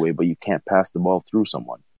 meters away, but you can't pass the ball through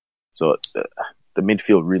someone. So the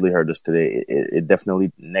midfield really hurt us today. It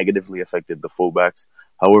definitely negatively affected the fullbacks.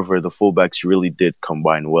 However, the fullbacks really did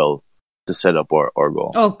combine well to set up our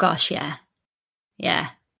goal. Oh, gosh, yeah. Yeah.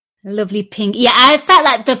 Lovely ping. Yeah, I felt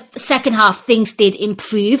like the second half things did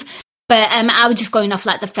improve, but I was just going off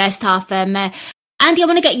like the first half. Andy, I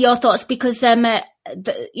want to get your thoughts, because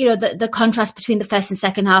the contrast between the first and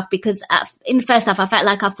second half, because in the first half I felt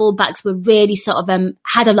like our fullbacks were really sort of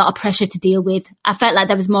had a lot of pressure to deal with. I felt like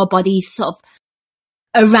there was more bodies sort of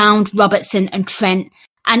around Robertson and Trent,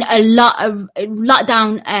 and a lot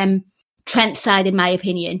down Trent's side, in my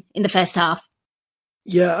opinion, in the first half.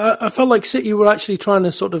 Yeah, I felt like City were actually trying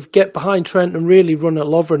to sort of get behind Trent and really run at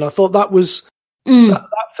Lovren. I thought that was that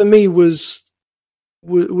for me was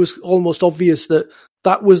almost obvious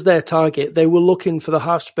that was their target. They were looking for the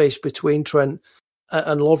half space between Trent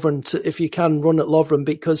and Lovren to, if you can, run at Lovren,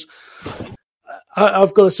 because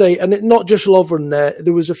I've got to say, and not just Lovren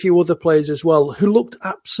there was a few other players as well who looked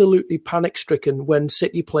absolutely panic-stricken when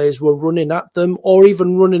City players were running at them or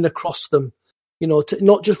even running across them.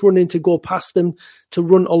 Not just running to go past them, to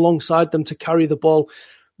run alongside them, to carry the ball.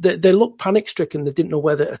 They looked panic-stricken. They didn't know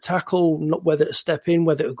whether to tackle, not whether to step in,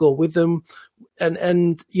 whether to go with them,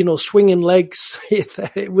 and swinging legs.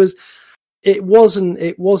 It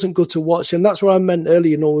wasn't good to watch, and that's what I meant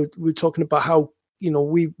earlier. We were talking about how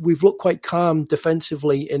we've looked quite calm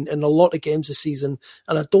defensively in a lot of games this season,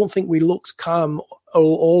 and I don't think we looked calm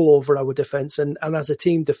all over our defence and as a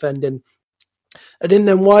team defending. And in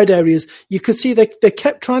them wide areas, you could see they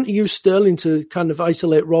kept trying to use Sterling to kind of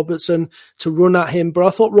isolate Robertson, to run at him. But I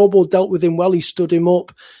thought Robbo dealt with him well. He stood him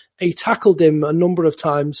up. He tackled him a number of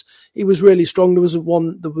times. He was really strong. There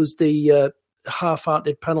was the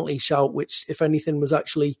half-hearted penalty shout, which, if anything, was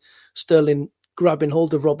actually Sterling grabbing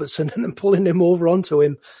hold of Robertson and then pulling him over onto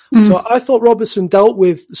him. So I thought Robertson dealt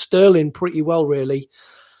with Sterling pretty well, really.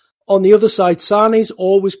 On the other side, Sane's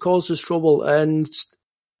always caused us trouble. And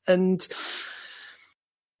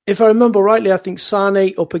if I remember rightly, I think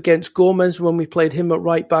Sane up against Gomez, when we played him at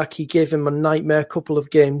right back, he gave him a nightmare couple of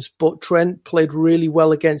games. But Trent played really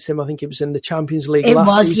well against him. I think it was in the Champions League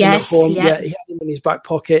last season at home. Yeah, he had him in his back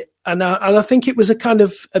pocket. And I think it was a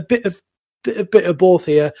bit of a bit of both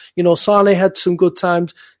here. You know, Sane had some good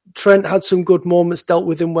times. Trent had some good moments, dealt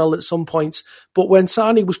with him well at some points. But when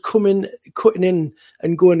Sane was cutting in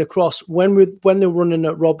and going across, when they're running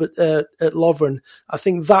at at Lovren, I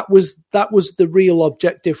think that was the real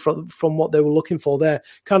objective from what they were looking for there.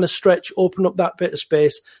 Kind of stretch, open up that bit of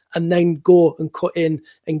space, and then go and cut in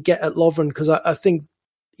and get at Lovren. Because I think,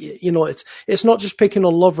 you know, it's not just picking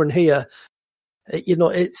on Lovren here. You know,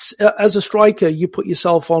 it's as a striker, you put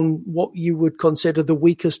yourself on what you would consider the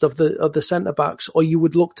weakest of the centre backs, or you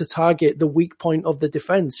would look to target the weak point of the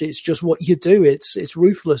defence. It's just what you do. It's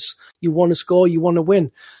ruthless. You want to score, you want to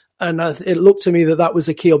win, and it looked to me that was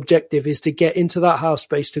a key objective, is to get into that half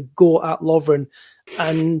space, to go at Lovren,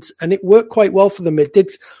 and it worked quite well for them.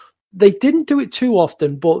 They didn't do it too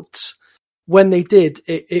often, but when they did,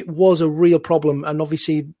 it was a real problem. And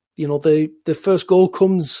obviously, you know, the first goal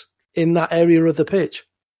comes in that area of the pitch.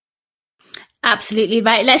 Absolutely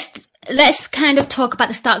right. Let's kind of talk about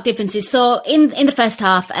the stark differences. So in the first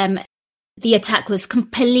half, the attack was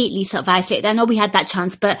completely sort of isolated. I know we had that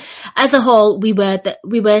chance, but as a whole, we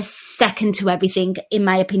were second to everything. In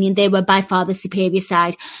my opinion, they were by far the superior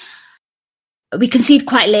side. We concede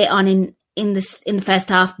quite late on in the first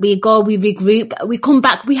half. We regroup, we come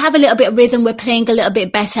back, we have a little bit of rhythm, we're playing a little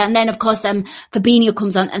bit better, and then of course Fabinho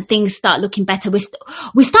comes on and things start looking better. We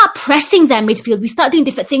start pressing their midfield, we start doing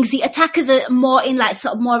different things. The attackers are more in like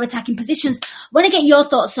sort of more attacking positions. I want to get your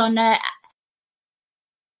thoughts on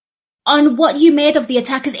what you made of the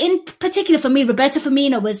attackers. In particular for me, Roberto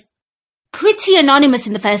Firmino was pretty anonymous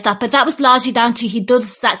in the first half, but that was largely down to he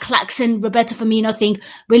does that Claxon Roberto Firmino thing.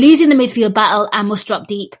 We're losing the midfield battle and must drop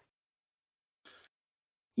deep.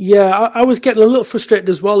 Yeah, I was getting a little frustrated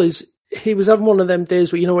as well. He was having one of them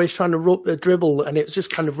days where, you know, where he's trying to dribble and it's just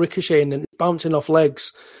kind of ricocheting and bouncing off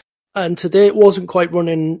legs. And today it wasn't quite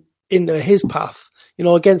running into his path. You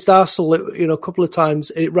know, against Arsenal, you know, a couple of times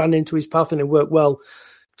it ran into his path and it worked well.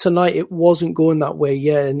 Tonight it wasn't going that way,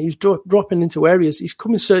 yeah. And he's dropping into areas. He's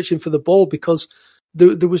coming searching for the ball because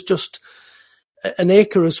there was just an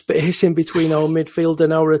acre of space in between our midfield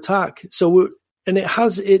and our attack. So it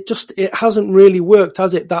hasn't really worked,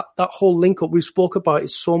 has it? That whole link up, we spoke about it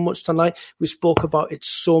so much tonight. We spoke about it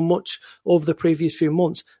so much over the previous few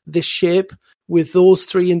months. This shape with those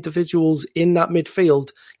three individuals in that midfield,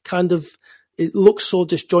 kind of, it looks so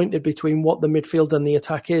disjointed between what the midfield and the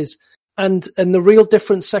attack is. And the real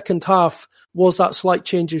difference second half was that slight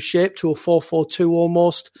change of shape to a 4-4-2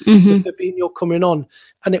 almost, with Fabinho coming on.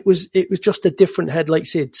 And it was just a different head, like you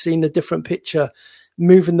said, seeing a different picture,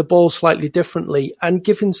 moving the ball slightly differently and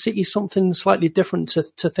giving City something slightly different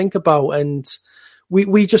to think about. And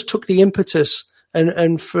we just took the impetus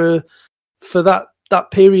and for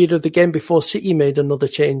that period of the game before City made another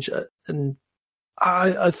change. And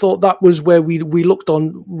I thought that was where we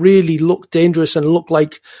really looked dangerous and looked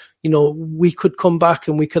like, you know, we could come back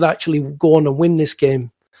and we could actually go on and win this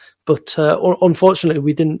game. But unfortunately,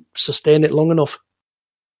 we didn't sustain it long enough.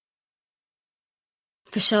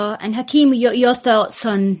 For sure. And Hakeem, your thoughts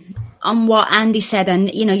on what Andy said,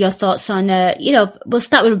 and, you know, your thoughts on, we'll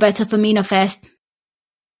start with Roberto Firmino first.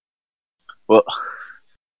 Well,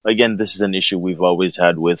 again, this is an issue we've always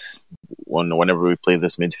had with whenever we play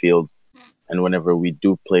this midfield, and whenever we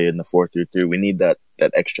do play in the 4-3-3, we need that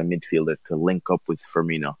extra midfielder to link up with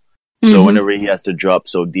Firmino. So whenever he has to drop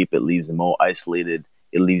so deep, it leaves him all isolated.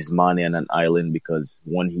 It leaves Mane on an island because,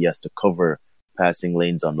 one, he has to cover passing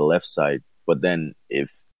lanes on the left side. But then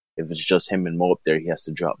if it's just him and Mo up there, he has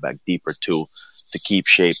to drop back deeper too to keep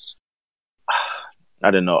shape. I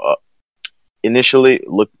don't know. Initially,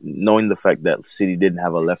 knowing the fact that City didn't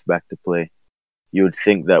have a left back to play, you would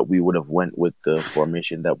think that we would have went with the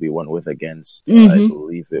formation that we went with against, I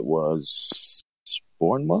believe it was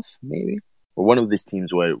Bournemouth, maybe? Or one of these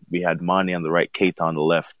teams where we had Mane on the right, Keita on the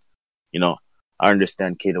left. You know, I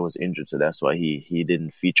understand Keita was injured, so that's why he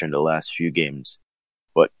didn't feature in the last few games.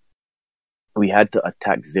 But we had to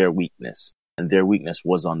attack their weakness, and their weakness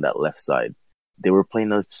was on that left side. They were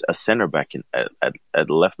playing a center back at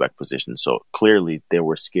the left back position, so clearly they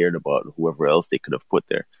were scared about whoever else they could have put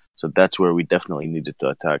there. So that's where we definitely needed to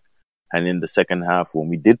attack. And in the second half, when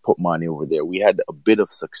we did put Mane over there, we had a bit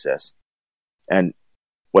of success. And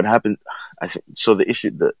what happened, I think, so the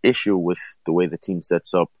issue with the way the team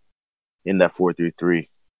sets up in that 4-3-3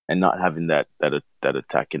 and not having that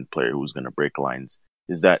attacking player who's going to break lines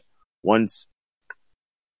is that once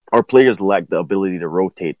our players lack the ability to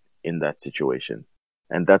rotate in that situation.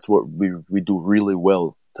 And that's what we do really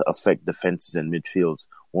well to affect defenses and midfields.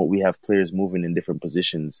 When we have players moving in different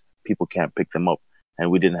positions, people can't pick them up. And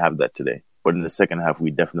we didn't have that today. But in the second half, we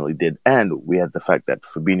definitely did. And we had the fact that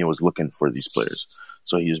Fabinho was looking for these players.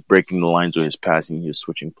 So he was breaking the lines with his passing. He was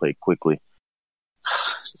switching play quickly.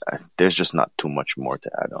 There's just not too much more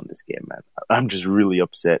to add on this game, man. I'm just really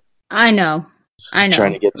upset. I know.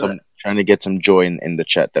 Trying to get some joy in the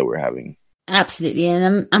chat that we're having. Absolutely,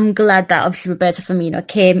 and I'm glad that obviously Roberto Firmino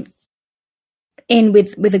came in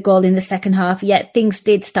with a goal in the second half. Yet things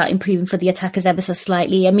did start improving for the attackers ever so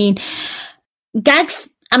slightly. I mean, Gags,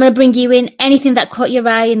 I'm going to bring you in. Anything that caught your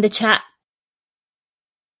eye in the chat?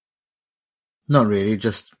 Not really.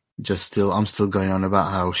 Just still, I'm still going on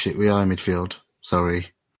about how shit we are in midfield. Sorry.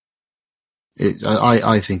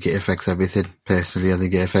 I think it affects everything, personally. I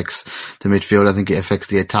think it affects the midfield. I think it affects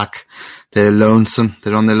the attack. They're lonesome.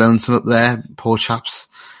 They're on their lonesome up there. Poor chaps.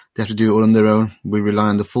 They have to do it all on their own. We rely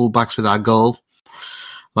on the full-backs with our goal,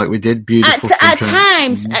 like we did. Beautiful. At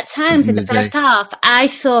times in the first half, I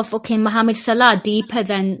saw fucking Mohamed Salah deeper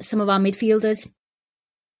than some of our midfielders.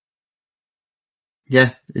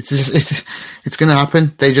 Yeah, it's going to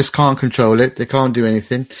happen. They just can't control it. They can't do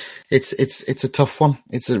anything. It's a tough one.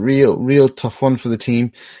 It's a real tough one for the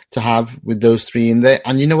team to have with those three in there.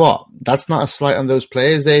 And you know what? That's not a slight on those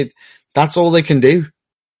players. That's all they can do.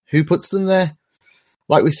 Who puts them there?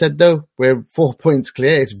 Like we said, though, we're 4 points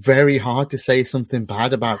clear. It's very hard to say something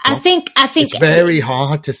bad about Klopp. I think it's very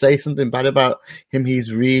hard to say something bad about him.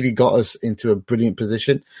 He's really got us into a brilliant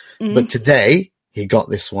position. Mm-hmm. But today, he got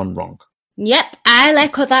this one wrong. Yep, I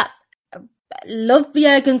like all that. Love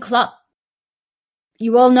Jurgen Klopp.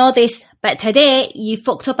 You all know this, but today you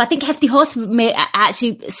fucked up. I think Hefty Horse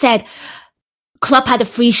actually said Klopp had a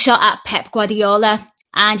free shot at Pep Guardiola,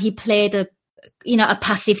 and he played a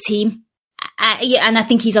passive team. And I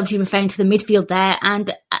think he's obviously referring to the midfield there.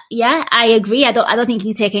 And yeah, I agree. I don't think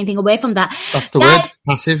you can take anything away from that. That's the word,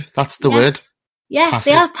 passive. That's the word. Yeah,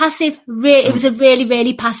 passive. They are passive. It was a really,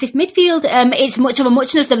 really passive midfield. It's much of a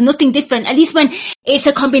muchness. There's nothing different. At least when it's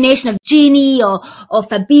a combination of Gini or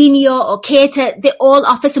Fabinho or Keita, they all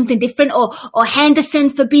offer something different. Or Henderson,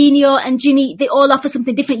 Fabinho and Gini, they all offer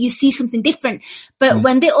something different. You see something different. But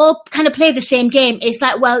when they all kind of play the same game, it's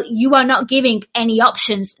like, well, you are not giving any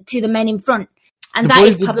options to the men in front. And that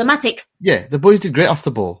is problematic. The boys did great off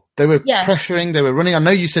the ball. They were pressuring, they were running. I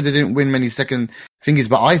know you said they didn't win many second fingers,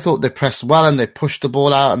 but I thought they pressed well and they pushed the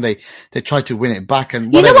ball out and they tried to win it back.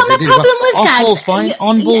 And you know what my problem was, guys? Off ball's fine,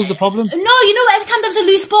 on ball's the problem. No, you know what? Every time there was a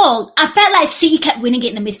loose ball, I felt like City kept winning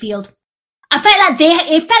it in the midfield. It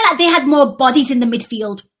felt like they had more bodies in the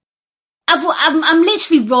midfield. I'm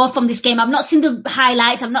literally raw from this game. I've not seen the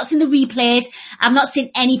highlights. I've not seen the replays. I've not seen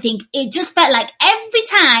anything. It just felt like every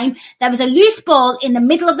time there was a loose ball in the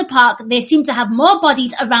middle of the park, they seemed to have more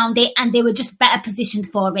bodies around it and they were just better positioned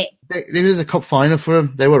for it. There was a cup final for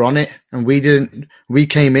them. They were on it and we didn't. We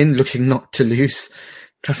came in looking not to lose.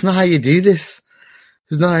 That's not how you do this.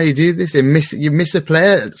 That's not how you do this. You miss a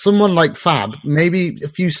player. Someone like Fab, maybe a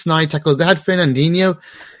few snide tackles. They had Fernandinho.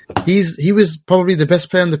 He was probably the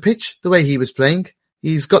best player on the pitch, the way he was playing.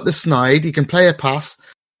 He's got the snide. He can play a pass.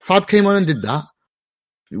 Fab came on and did that.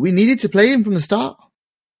 We needed to play him from the start.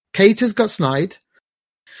 Keita's got snide.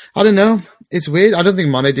 I don't know. It's weird. I don't think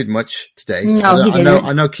Mane did much today. No, he didn't.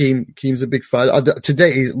 I know Keem's a big fan.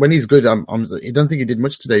 Today, when he's good, I don't think he did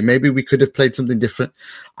much today. Maybe we could have played something different.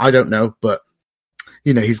 I don't know, but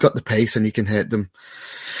he's got the pace and he can hurt them.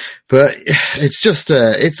 But it's just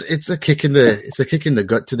it's a kick in the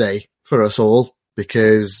gut today for us all,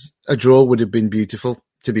 because a draw would have been beautiful.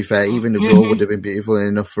 To be fair, even a draw would have been beautiful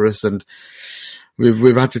enough for us, and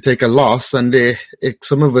we've had to take a loss. And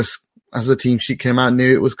some of us, as the team sheet came out,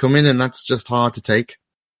 knew it was coming, and that's just hard to take.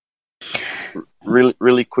 Really,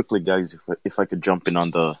 really quickly, guys, if I could jump in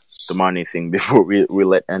on the Mane thing before we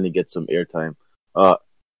let Andy get some airtime.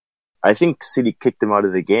 I think City kicked him out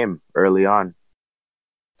of the game early on.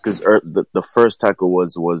 Because the first tackle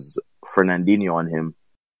was Fernandinho on him.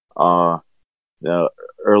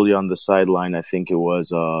 Early on the sideline, I think it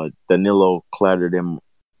was Danilo clattered him,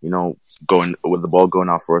 going with the ball going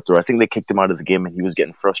out for a throw. I think they kicked him out of the game and he was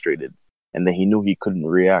getting frustrated. And then he knew he couldn't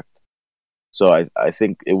react. So I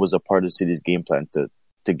think it was a part of City's game plan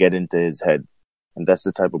to get into his head. And that's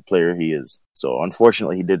the type of player he is. So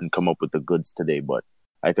unfortunately, he didn't come up with the goods today, but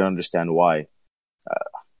I can understand why.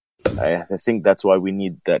 I think that's why we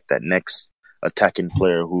need that next attacking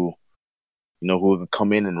player who can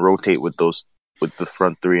come in and rotate with the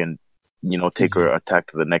front three and take our attack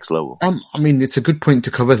to the next level. I mean, it's a good point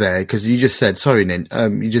to cover there, because you just said, sorry, Nin,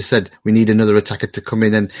 you just said we need another attacker to come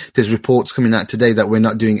in, and there's reports coming out today that we're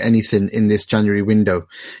not doing anything in this January window.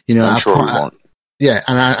 I'm sure we won't. Yeah,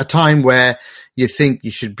 and at a time where you think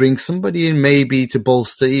you should bring somebody in maybe to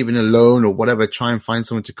bolster, even a loan or whatever, try and find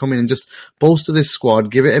someone to come in and just bolster this squad,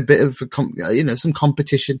 give it a bit of, some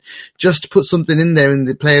competition, just put something in there in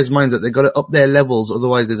the players' minds that they've got to up their levels,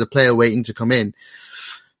 otherwise there's a player waiting to come in.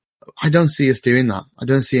 I don't see us doing that. I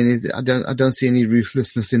don't see any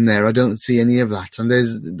ruthlessness in there. I don't see any of that. And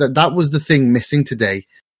that was the thing missing today.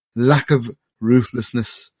 Lack of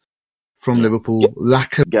ruthlessness from Liverpool,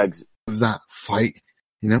 lack of that fight,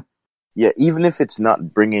 Yeah, even if it's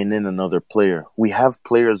not bringing in another player, we have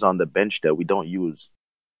players on the bench that we don't use.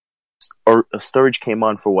 Or Sturridge came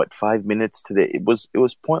on for 5 minutes today. It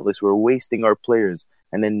was pointless. We're wasting our players,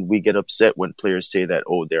 and then we get upset when players say that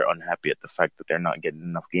they're unhappy at the fact that they're not getting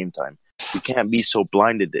enough game time. We can't be so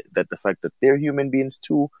blinded that the fact that they're human beings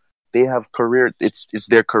too. They have career. It's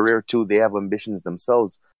their career too. They have ambitions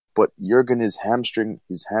themselves. But Jurgen is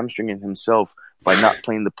hamstringing himself by not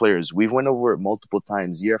playing the players. We've went over it multiple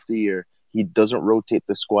times, year after year. He doesn't rotate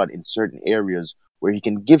the squad in certain areas where he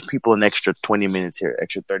can give people an extra 20 minutes here,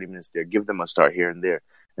 extra 30 minutes there, give them a start here and there.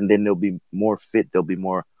 And then they'll be more fit. They'll be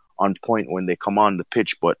more on point when they come on the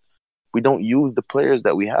pitch. But we don't use the players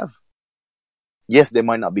that we have. Yes, they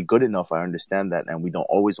might not be good enough. I understand that. And we don't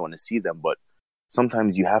always want to see them. But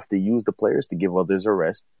sometimes you have to use the players to give others a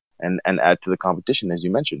rest. And add to the competition, as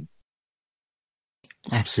you mentioned.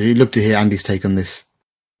 Absolutely. Love to hear Andy's take on this.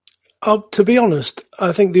 To be honest,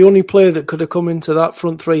 I think the only player that could have come into that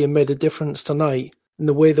front three and made a difference tonight in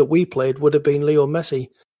the way that we played would have been Leo Messi,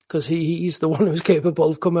 because he's the one who's capable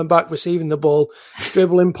of coming back, receiving the ball,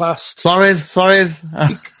 dribbling past... Suarez.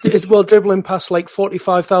 Dribbling past like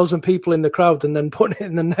 45,000 people in the crowd and then putting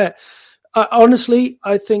it in the net. Honestly,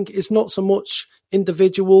 I think it's not so much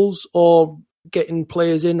individuals or getting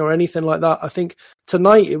players in or anything like that. I think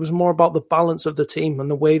tonight it was more about the balance of the team and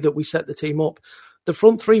the way that we set the team up. The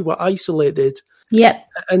front three were isolated,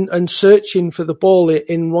 and searching for the ball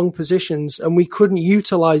in wrong positions, and we couldn't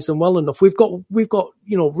utilize them well enough. We've got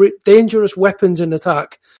dangerous weapons in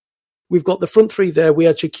attack. We've got the front three there. We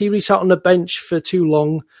had Shaqiri sat on the bench for too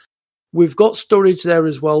long. We've got Sturridge there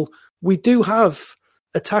as well. We do have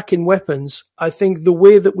attacking weapons. I think the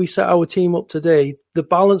way that we set our team up today, the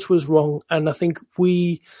balance was wrong, and I think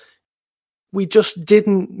we just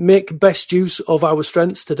didn't make best use of our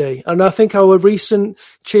strengths today. And I think our recent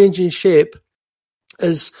change in shape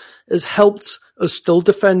has helped us still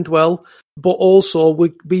defend well, but also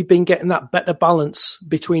we've been getting that better balance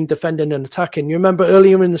between defending and attacking. You remember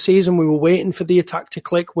earlier in the season, we were waiting for the attack to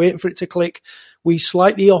click, waiting for it to click. We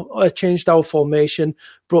slightly changed our formation,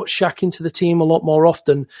 brought Shaq into the team a lot more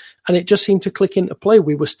often, and it just seemed to click into play.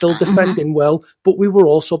 We were still defending well, but we were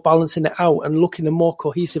also balancing it out and looking a more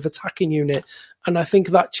cohesive attacking unit. And I think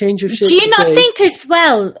that change of shape. Do you not think as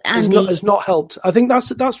well, Andy? Has not helped. I think that's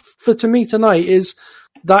to me tonight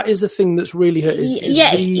that is the thing that's really hurt.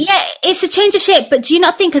 It's a change of shape. But do you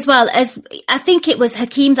not think as well, as I think it was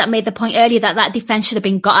Hakeem that made the point earlier that defence should have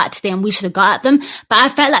been got at today and we should have got at them. But I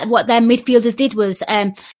felt like what their midfielders did was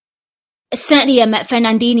certainly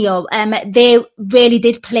Fernandinho, they really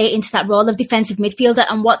did play into that role of defensive midfielder.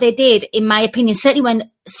 And what they did, in my opinion, certainly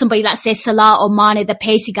when somebody like, say, Salah or Mane, the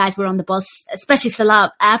pacey guys were on the bus, especially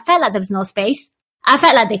Salah, I felt like there was no space. I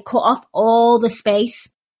felt like they cut off all the space.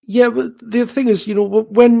 Yeah, but the thing is,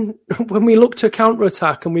 when we look to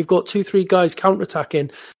counter-attack and we've got 2-3 guys counter-attacking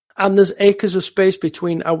and there's acres of space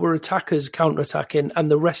between our attackers counter-attacking and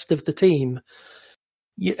the rest of the team,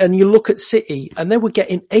 and you look at City and they were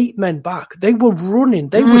getting 8 men back. They were running.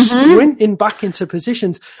 They were sprinting back into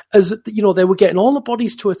positions as, they were getting all the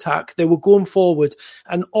bodies to attack. They were going forward,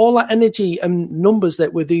 and all that energy and numbers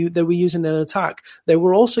that they were using in attack, they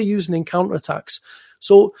were also using in counter-attacks.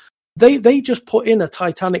 So they just put in a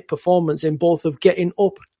titanic performance in both of getting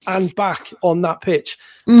up and back on that pitch.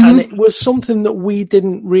 And it was something that we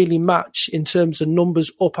didn't really match in terms of numbers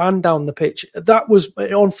up and down the pitch. That was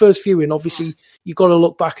on first viewing. Obviously, you got to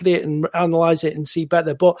look back at it and analyze it and see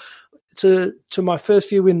better. But to my first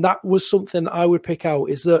viewing, that was something I would pick out,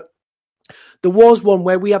 is that there was one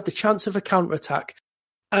where we had the chance of a counter-attack,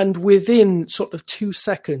 and within sort of 2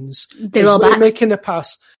 seconds, they're all back making a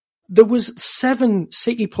pass. There was 7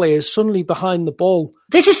 City players suddenly behind the ball.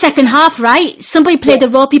 This is second half, right? Somebody played a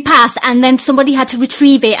ropey pass and then somebody had to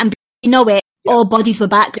retrieve it, and all bodies were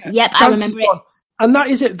back. Yep, I remember it. And that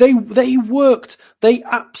is it. They worked. They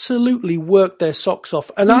absolutely worked their socks off.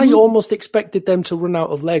 And I almost expected them to run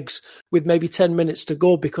out of legs with maybe 10 minutes to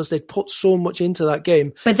go because they'd put so much into that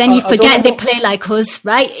game. But then you forget they play like us,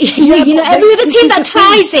 right? Every other team that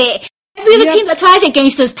tries it. Every other team that tries it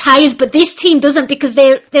against us tires, but this team doesn't, because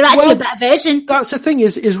they're actually a better version. That's the thing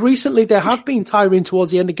is recently there have been tiring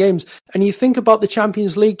towards the end of games, and you think about the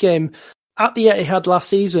Champions League game, at the Etihad last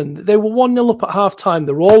season, they were 1-0 up at half-time.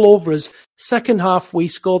 They were all over us. Second half, we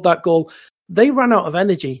scored that goal. They ran out of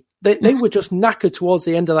energy. They were just knackered towards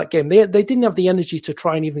the end of that game. They didn't have the energy to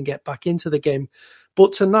try and even get back into the game.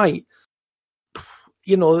 But tonight,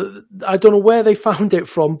 you know, I don't know where they found it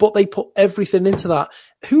from, but they put everything into that.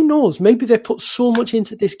 Who knows? Maybe they put so much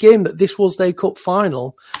into this game that this was their cup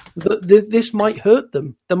final that this might hurt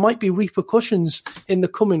them. There might be repercussions in the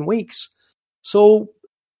coming weeks. So,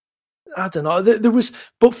 I don't know. There was,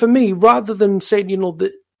 but for me, rather than saying, you know,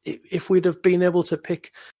 that if we'd have been able to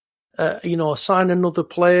pick, you know, assign another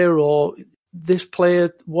player or this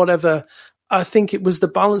player, whatever, I think it was the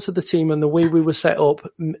balance of the team and the way we were set up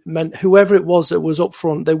meant whoever it was that was up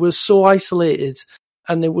front, they were so isolated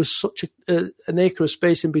and there was such an acre of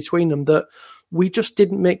space in between them that we just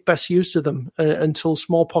didn't make best use of them until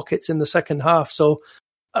small pockets in the second half. So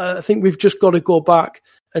I think we've just got to go back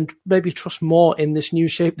and maybe trust more in this new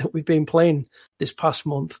shape that we've been playing this past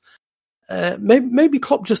month. Maybe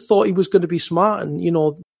Klopp just thought he was going to be smart and, you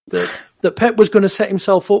know, that Pep was going to set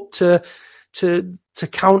himself up to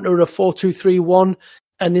counter a 4-2-3-1,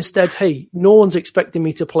 and instead, hey, no one's expecting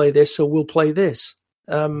me to play this, so we'll play this.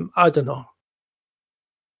 I don't know.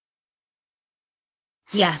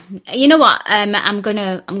 Yeah, you know what? I'm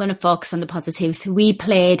gonna focus on the positives. We're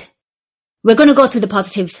gonna go through the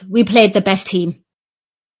positives. We played the best team.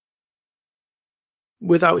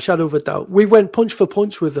 Without a shadow of a doubt. We went punch for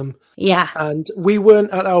punch with them. Yeah. And we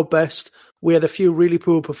weren't at our best. We had a few really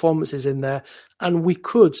poor performances in there, and we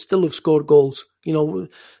could still have scored goals. You know,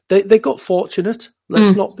 they got fortunate.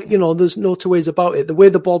 Let's not, you know, there's no two ways about it. The way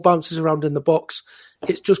the ball bounces around in the box,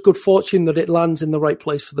 it's just good fortune that it lands in the right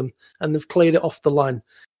place for them, and they've cleared it off the line.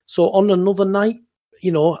 So on another night,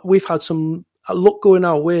 you know, we've had some luck going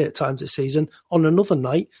our way at times this season. On another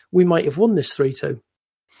night, we might have won this 3-2.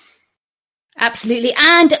 Absolutely.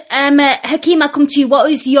 And Hakeem, I'll come to you.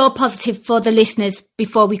 What is your positive for the listeners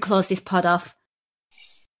before we close this pod off?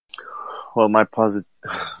 Well, my positive.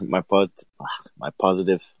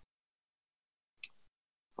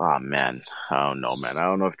 Oh man, I don't know, man. I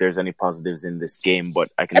don't know if there's any positives in this game, but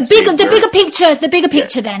I can the bigger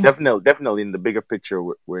picture. Then definitely in the bigger picture,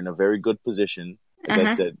 we're in a very good position. As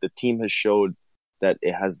I said, the team has showed that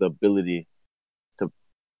it has the ability to,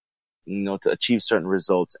 you know, to achieve certain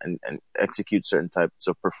results and execute certain types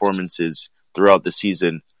of performances throughout the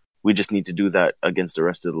season. We just need to do that against the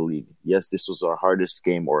rest of the league. Yes, this was our hardest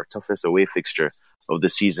game or toughest away fixture of the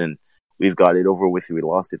season. We've got it over with. We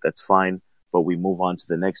lost it. That's fine. But we move on to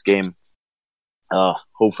the next game.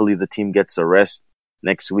 Hopefully the team gets a rest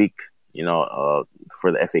next week, you know,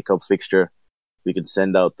 for the FA Cup fixture. We can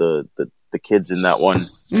send out the kids in that one,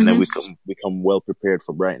 and then we come well prepared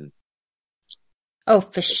for Brighton. Oh,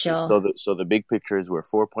 for sure. So the big picture is we're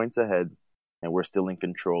 4 points ahead, and we're still in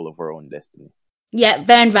control of our own destiny. Yeah,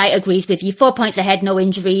 Bern Wright agrees with you. 4 points ahead, no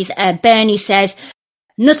injuries. Bernie says,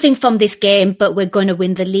 nothing from this game, but we're going to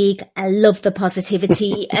win the league. I love the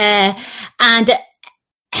positivity. And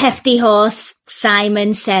Hefty Horse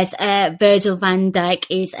Simon says, Virgil van Dijk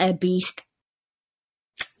is a beast.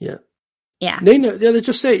 Yeah. Yeah. Nina,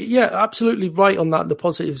 just say, yeah, absolutely right on that. The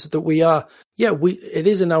positives that we are, it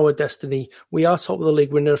is in our destiny. We are top of the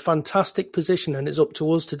league. We're in a fantastic position, and it's up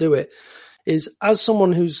to us to do it. Is as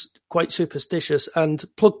someone who's quite superstitious, and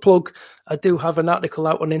plug, I do have an article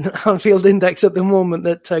out on Anfield Index at the moment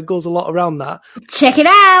that goes a lot around that. Check it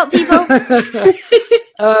out, people.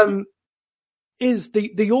 Is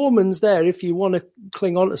the omens there, if you want to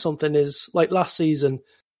cling on to something, is like last season,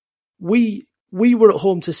 we were at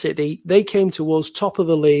home to City. They came to us, top of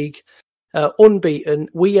the league, unbeaten.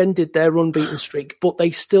 We ended their unbeaten streak, but they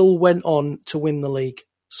still went on to win the league.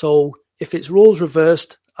 So if it's roles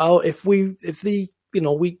reversed, if we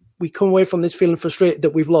come away from this feeling frustrated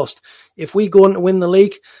that we've lost, if we go on to win the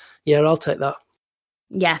league, yeah, I'll take that.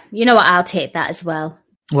 Yeah, you know what? I'll take that as well.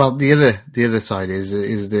 Well, the other side is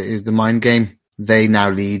the mind game. They now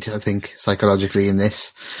lead, I think, psychologically in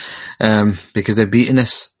this, because they've beaten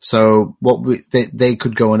us. So they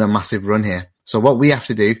could go on a massive run here. So what we have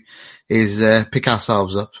to do is pick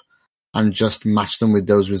ourselves up and just match them with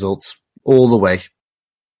those results all the way,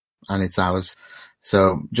 and it's ours.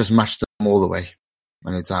 So just match them all the way,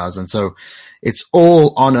 and it's ours. And so it's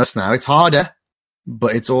all on us now. It's harder,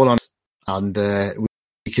 but it's all on us. And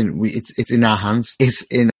it's in our hands. It's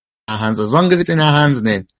in our hands. As long as it's in our hands, and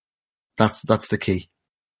then that's the key.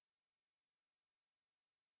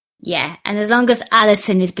 Yeah, and as long as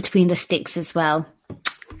Alisson is between the sticks as well,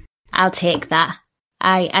 I'll take that.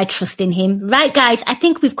 I trust in him. Right, guys, I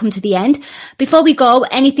think we've come to the end. Before we go,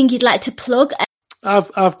 anything you'd like to plug?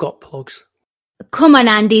 I've got plugs. Come on,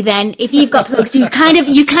 Andy, then. If you've got plugs, you kind of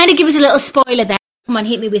give us a little spoiler there. Come on,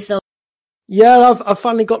 hit me with some. Yeah, I've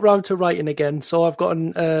finally got round to writing again. So I've got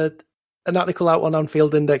an article out on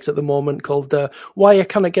Anfield Index at the moment called Why I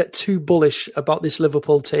Cannot Get Too Bullish About This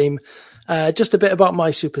Liverpool Team. Just a bit about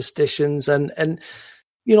my superstitions and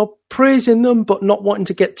praising them, but not wanting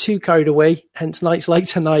to get too carried away, hence nights like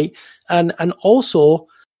tonight. And also,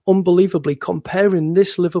 unbelievably, comparing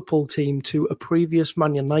this Liverpool team to a previous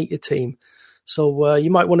Man United team. So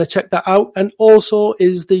you might want to check that out. And also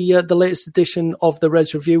is the latest edition of the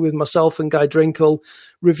Reds Review with myself and Guy Drinkle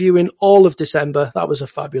reviewing all of December. That was a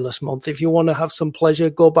fabulous month. If you want to have some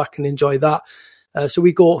pleasure, go back and enjoy that. So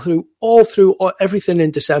we go through everything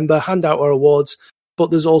in December, hand out our awards,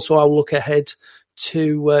 but there's also our look ahead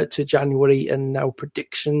to January and now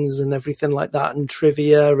predictions and everything like that and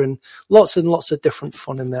trivia and lots of different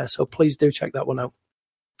fun in there. So please do check that one out.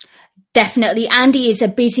 Definitely. Andy is a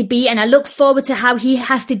busy bee, and I look forward to how he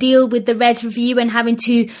has to deal with the Reds Review and having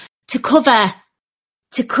to cover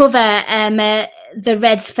the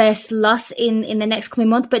Reds' first loss in the next coming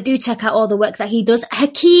month. But do check out all the work that he does.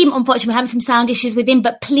 Hakeem, unfortunately, we're having some sound issues with him,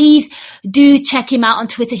 but please do check him out on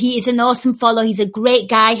Twitter. He is an awesome follow. He's a great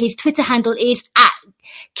guy. His Twitter handle is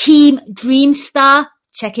 @KeemDreamstar.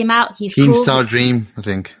 Check him out. He's cool. Keemstar Dream, I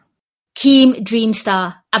think. Keem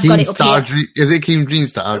Dreamstar. I've got it up here. Is it Keem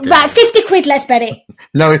Dreamstar? Okay. Right, 50 quid, let's bet it.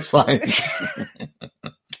 No, it's fine.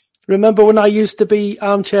 Remember when I used to be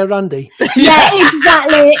Armchair Randy? Yeah,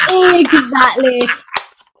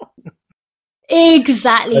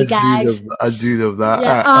 exactly, guys. I do love that.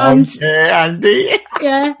 Yeah, Armchair Andy.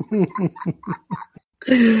 Yeah.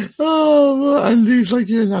 Oh, Andy's like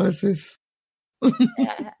your analysis.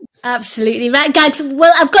 Yeah, absolutely. Right, guys,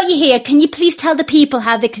 well, I've got you here. Can you please tell the people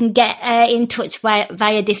how they can get in touch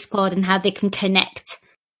via Discord and how they can connect?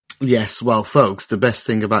 Yes, well, folks, the best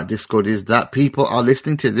thing about Discord is that people are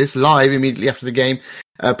listening to this live immediately after the game.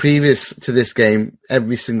 Previous to this game,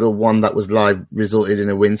 every single one that was live resulted in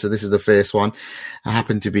a win. So this is the first one. I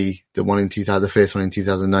happened to be the first one in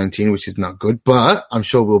 2019, which is not good, but I'm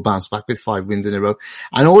sure we'll bounce back with 5 wins in a row.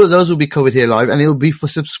 And all of those will be covered here live, and it'll be for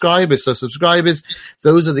subscribers. So subscribers,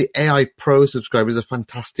 those are the AI Pro subscribers, are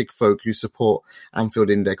fantastic folk who support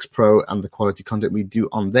Anfield Index Pro and the quality content we do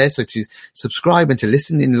on there. So to subscribe and to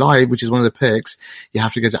listen in live, which is one of the perks, you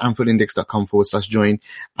have to go to AnfieldIndex.com/join,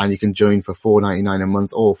 and you can join for $4.99 a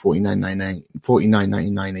month or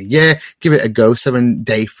 $49.99 a year. Give it a go.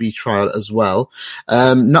 7-day free trial as well.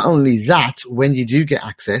 Not only that, when you do get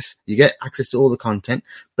access, you get access to all the content,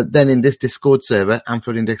 but then in this Discord server,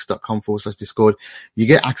 AnfieldIndex.com/Discord, you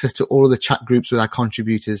get access to all of the chat groups with our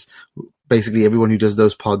contributors, basically everyone who does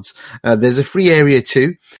those pods. There's a free area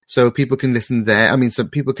too, so people can listen there. I mean, so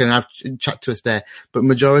people can have chat to us there, but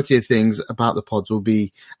majority of things about the pods will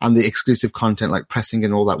be, and the exclusive content like pressing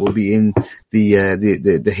and all that will be in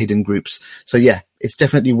the hidden groups. So yeah, it's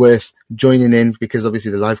definitely worth joining in because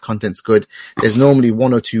obviously the live content's good. There's normally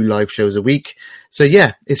 1 or 2 live shows a week. So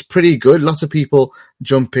yeah, it's pretty good. Lots of people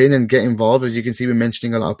jump in and get involved. As you can see, we're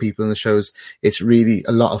mentioning a lot of people in the shows. It's really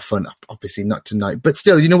a lot of fun. Obviously not tonight, but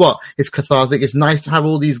still, you know what? It's cathartic. It's nice to have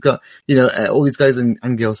all these guys, all these guys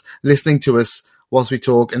and girls listening to us whilst we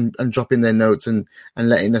talk and dropping their notes and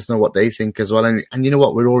letting us know what they think as well. And you know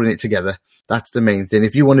what? We're all in it together. That's the main thing.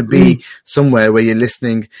 If you want to be somewhere where you're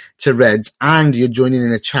listening to Reds and you're joining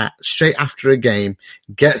in a chat straight after a game,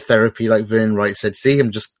 get therapy, like Vern Wright said. See,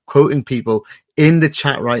 I'm just quoting people in the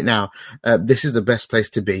chat right now. This is the best place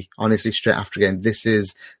to be, honestly, straight after a game. This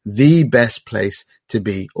is the best place to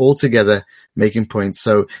be, all together, making points.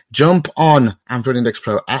 So jump on Anfield Index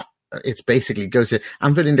Pro it's basically go to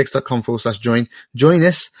AnfieldIndex.com/join. Join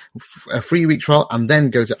us, a free week trial, and then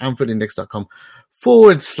go to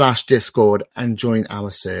AnfieldIndex.com/Discord and join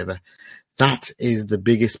our server. That is the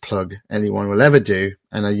biggest plug anyone will ever do,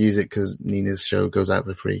 and I use it because Nina's show goes out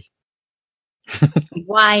for free.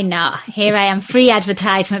 Why not? Here I am, free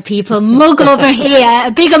advertisement, people. Mug over here,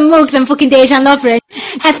 a bigger mug than fucking Dejan Lovren.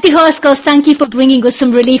 Hefty Horse goes, thank you for bringing us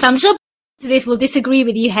some relief. I'm sure this will disagree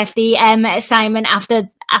with you, Hefty, Simon, after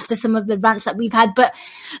some of the rants that we've had, but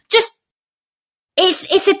just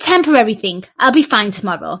it's a temporary thing. I'll be fine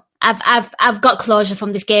tomorrow. I've got closure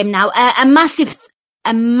from this game now. A massive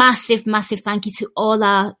thank you to all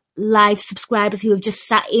our live subscribers who have just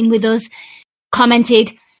sat in with us,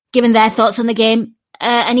 commented, given their thoughts on the game.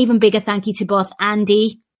 An even bigger thank you to both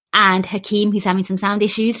Andy and Hakeem, who's having some sound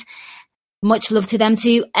issues. Much love to them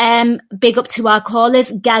too. Big up to our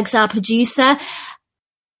callers, Gags, our producer.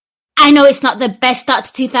 I know it's not the best start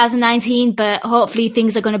to 2019, but hopefully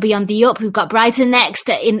things are going to be on the up. We've got Brighton next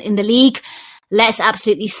in the league. Let's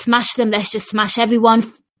absolutely smash them. Let's just smash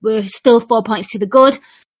everyone. we're still 4 points to the good,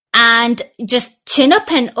 and just chin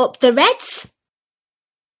up and up the Reds.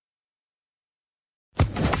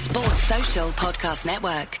 Sports Social Podcast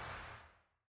Network.